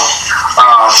own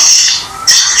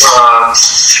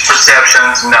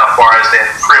perceptions, as far as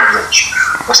that privilege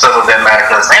and stuff of that matter.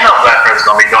 Because ain't no black person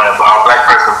gonna be doing it, but a black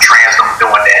person trans gonna be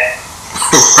doing that.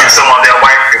 And some of that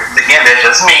white, again, they're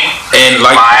just me. And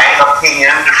like my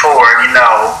opinion before,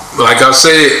 like I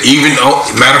said, even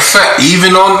matter of fact,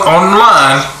 even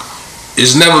online,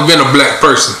 it's never been a black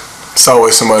person. It's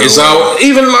always somebody. It's all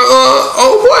even like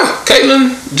oh boy,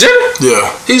 Caitlyn Jenner.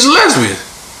 Yeah, he's a lesbian.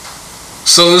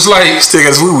 So it's like still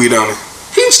got his wee on it.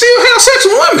 He still has sex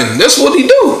with women. That's what he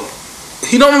do.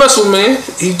 He don't mess with men.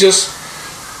 He said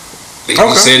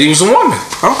he was a woman.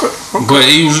 Okay. But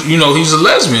he was, he's a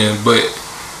lesbian. But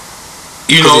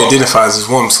he identifies as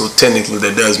woman, so technically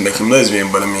that does make him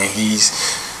lesbian. But I mean,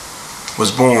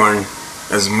 was born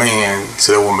as a man,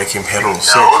 so that will make him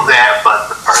heterosexual. Know that, but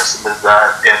the person does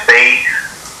not. If they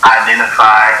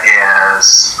identify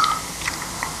as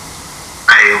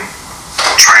a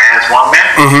trans woman,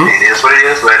 it is what it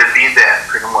is. Let it be that,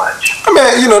 pretty much. I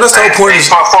mean, that's the whole point. As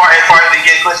far as they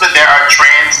get closer, there are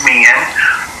trans men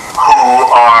who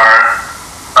are,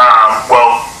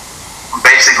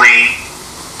 basically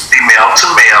female to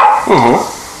male.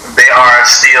 They are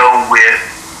still with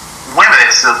women.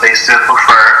 They still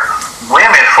prefer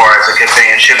women as far as a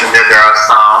companionship, and there are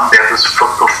some that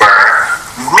prefer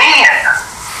men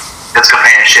as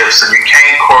companionship. So you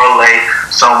can't correlate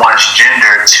someone's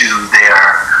gender to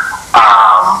their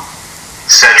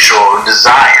sexual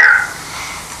desire.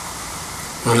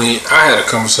 I had a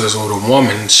conversation with a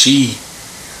woman. She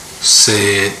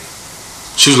said,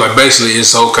 she was like, basically,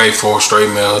 it's okay for a straight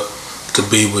male to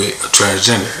be with a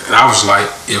transgender. And I was like,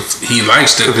 if he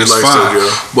likes that, that's fine.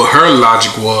 But her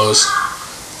logic was,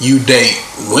 you date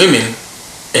women,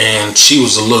 and she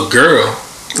was a little girl.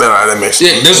 No, that makes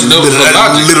sense. Yeah,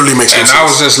 that literally makes sense. And I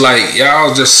was just like,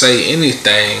 y'all just say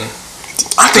anything.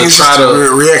 I think it's just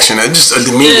a reaction. Just a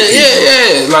demeanor.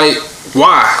 Yeah. Like,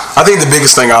 why? I think the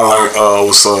biggest thing I learned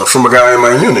was from a guy in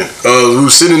my unit. We were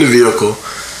sitting in the vehicle,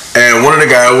 and one of the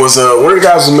guys was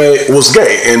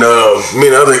gay, and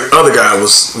me and the other guy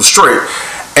was straight.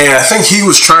 And I think he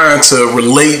was trying to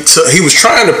relate to. He was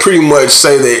trying to pretty much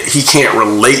say that he can't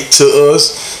relate to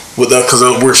us because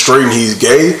we're straight and he's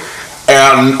gay.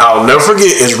 And I'll never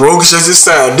forget, as roguish as it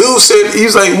sounds, dude said, he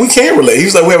was like, we can't relate. He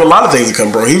was like, we have a lot of things in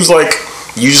common, bro. He was like,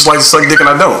 you just like to suck dick and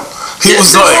I don't. He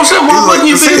was like, why wouldn't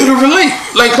you be able to relate?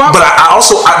 Like, why? But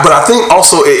I think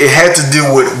also it had to do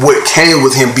with what came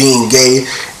with him being gay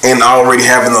and already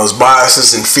having those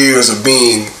biases and fears of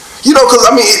being, because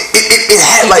I mean, it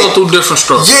had like go through different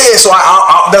struggles. Yeah, so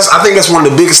I think that's one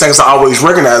of the biggest things I always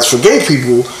recognize for gay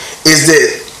people is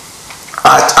that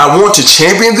I want to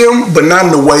champion them, but not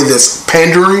in a way that's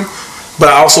pandering. But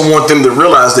I also want them to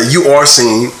realize that you are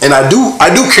seen, and I do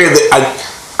care that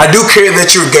I do care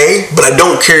that you're gay, but I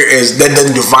don't care as that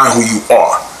doesn't define who you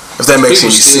are. If that makes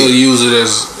any sense. People still use it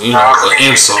as an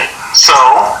insult. So,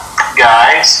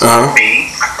 guys, me,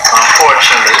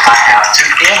 unfortunately, I have to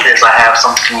end this. I have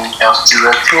something else to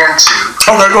attend to.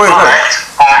 Okay, go ahead.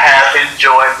 But I have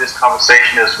enjoyed this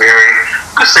conversation. It's very,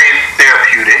 you could say,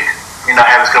 therapeutic.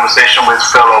 Have this conversation with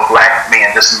fellow black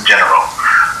men, just in general.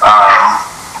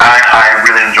 I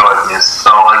really enjoyed this.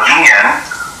 So again,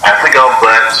 I have to go,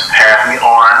 but have me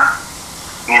on,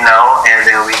 and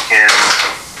then we can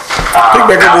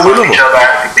bounce on each other.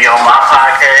 I could be on my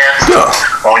podcast,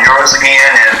 on yours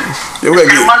again, and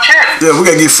pretty much it. Yeah, we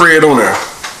gotta get Fred on there.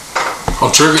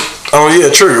 On Trigger? Oh yeah,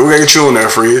 Trigger. We gotta get you on there,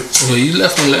 Fred. Yeah, you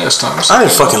left me last time. I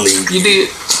didn't fucking leave. You did.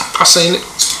 I seen it.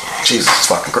 Jesus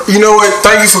fucking Christ. You know what?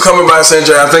 Thank you for coming by,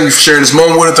 Sanjay. I thank you for sharing this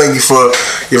moment with us. Thank you for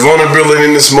your vulnerability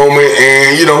in this moment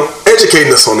and,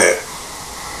 educating us on that.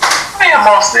 Yeah,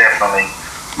 most definitely.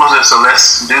 So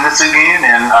let's do this again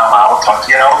and I will talk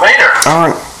to you all later. All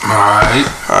right.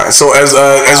 So as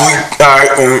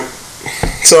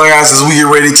we get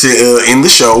ready to end the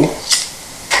show,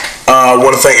 I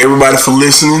want to thank everybody for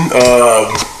listening,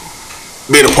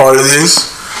 being a part of this.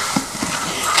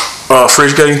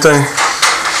 Fridge, got anything?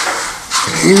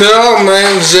 No,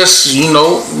 man, just,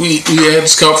 we had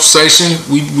this conversation.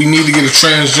 We need to get a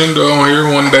transgender on here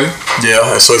one day.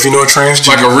 Yeah, so if you know a transgender.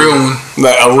 Like a real one.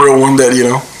 Like a real one that,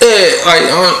 Yeah, like,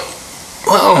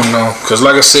 I don't know. Because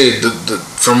like I said,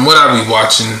 from what I be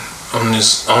watching on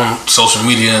social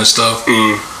media and stuff,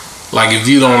 like if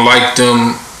you don't like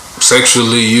them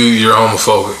sexually, you're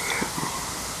homophobic.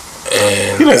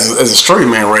 And as a straight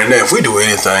man right now, if we do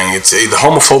anything, it's either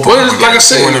homophobic. Well, like I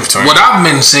said, what I've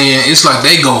been saying, it's like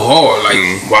they go hard. Like,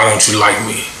 why don't you like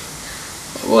me?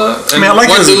 Well, and I like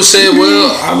one dude said,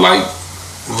 "Well, I like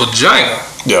vagina."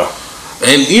 Yeah,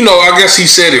 and I guess he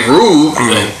said it rude,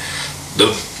 and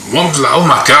the woman's like, "Oh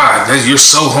my God, you're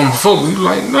so homophobic." You're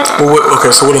like, nah. Well,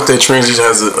 okay, so what if that transition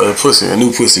has a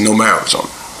new pussy, no marriage on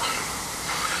it?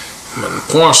 Man, the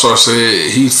porn star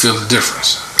said he feel the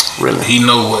difference. Really? He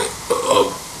know what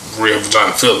a real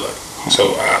vagina feel like.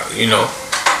 So,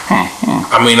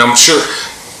 I mean, I'm sure.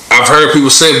 I've heard people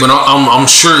say it, but I'm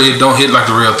sure it don't hit like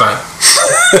the real thing.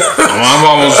 I'm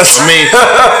almost. I mean,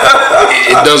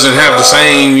 it doesn't have the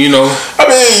same. You know. I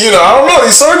mean, I don't know.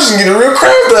 These surgeons get a real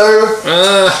crap down.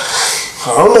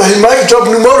 I don't know. He might drop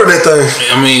a new motor that thing.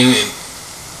 I mean,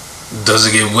 does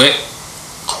it get wet?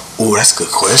 Oh, that's a good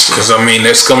question. Because I mean,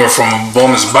 that's coming from a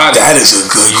woman's body. That is a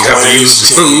good question. You have to use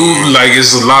food. Like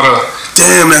it's a lot of.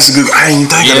 Damn, that's a good. I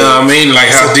ain't thinking. You know what I mean? Like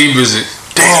how deep is it?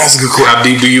 Damn, that's a good question. How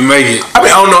deep do you make it? I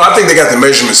mean, I don't know. I think they got the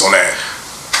measurements on that.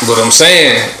 But I'm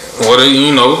saying, what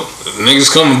niggas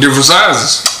come in different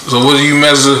sizes. So what do you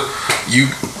measure?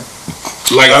 You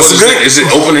like what is that? Is it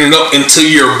opening up into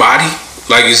your body?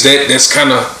 Like that's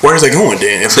kind of where's that going,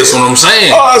 Dan? That's what I'm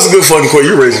saying. Oh, that's a good fucking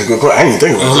question. You're raising a good question. I didn't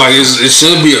think about that. Like it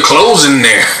should be a closing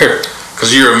there,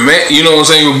 because you're a man. You know what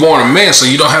I'm saying? You're born a man, so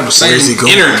you don't have the same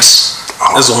innards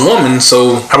as a woman.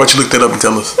 So how about you look that up and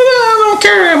tell us? I don't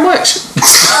care that much.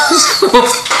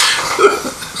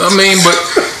 I mean, but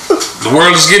the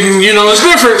world is getting, it's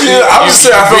different. Yeah, I'm just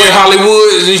saying. I feel in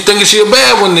Hollywood, and you thinking she a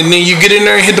bad one, and then you get in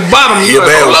there and hit the bottom. You're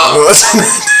like, hold up.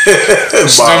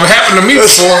 It's never happened to me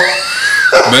before.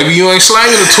 Maybe you ain't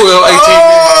slanging a 12,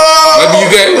 18 Maybe you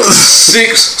got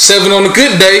 6, 7 on a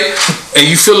good day, and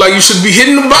you feel like you should be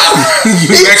hitting the bottom.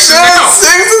 You actually out. 6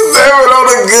 or 7 on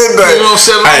a good day.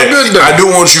 7 on a good day. I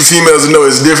do want you females to know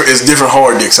it's different. It's different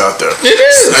hard dicks out there. It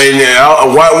is.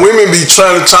 And white women be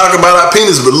trying to talk about our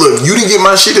penis, but look, you didn't get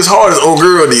my shit as hard as old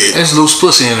girl did. It's loose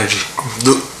pussy energy.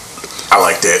 I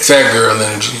like that. Fat girl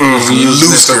energy.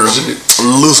 Loose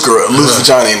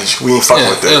vagina energy. We ain't fucking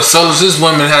with that. Yeah, fellas, this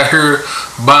women out here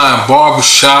buying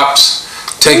barbershops,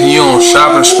 taking you on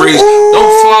shopping sprees.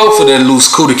 Don't fall for that loose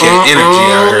cootie cat energy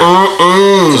out here.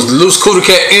 Because the loose cootie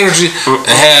cat energy and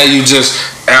how you just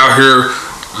out here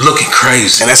looking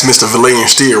crazy. And that's Mr. Valerian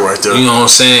Steer right there. You know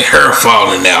what I'm saying? Hair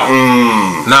falling out.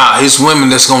 Nah, it's women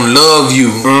that's gonna love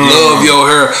you. Love your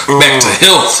hair back to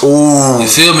health. You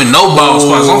feel me? No bald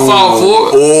spots. Don't fall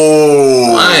for it.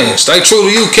 Man, stay true to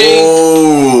you,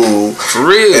 King. For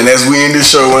real. And as we end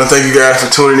this show, I want to thank you guys for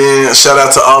tuning in. Shout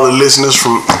out to all the listeners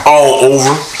from all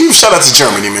over. Shout out to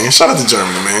Germany, man. Shout out to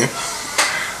Germany, man.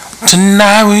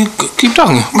 Tonight we keep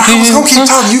talking. I was gonna keep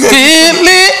talking. You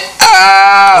guys.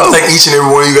 I thank each and every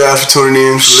one of you guys for tuning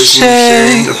in, for listening,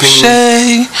 sharing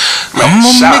opinions. I'm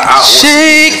gonna make it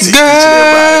shake,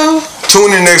 girl.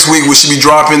 Tune in next week. We should be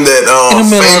dropping that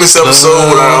famous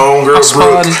episode with our own girl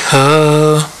Brooke.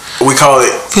 We call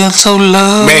it Feel So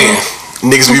Love. Man,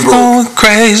 niggas be broke. Going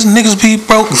crazy, niggas be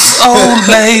broke. Old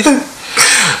lady.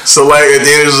 So like at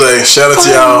the end of the day, shout out to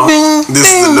y'all. This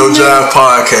is the No Jive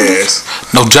Podcast.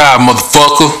 No jive,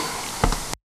 motherfucker.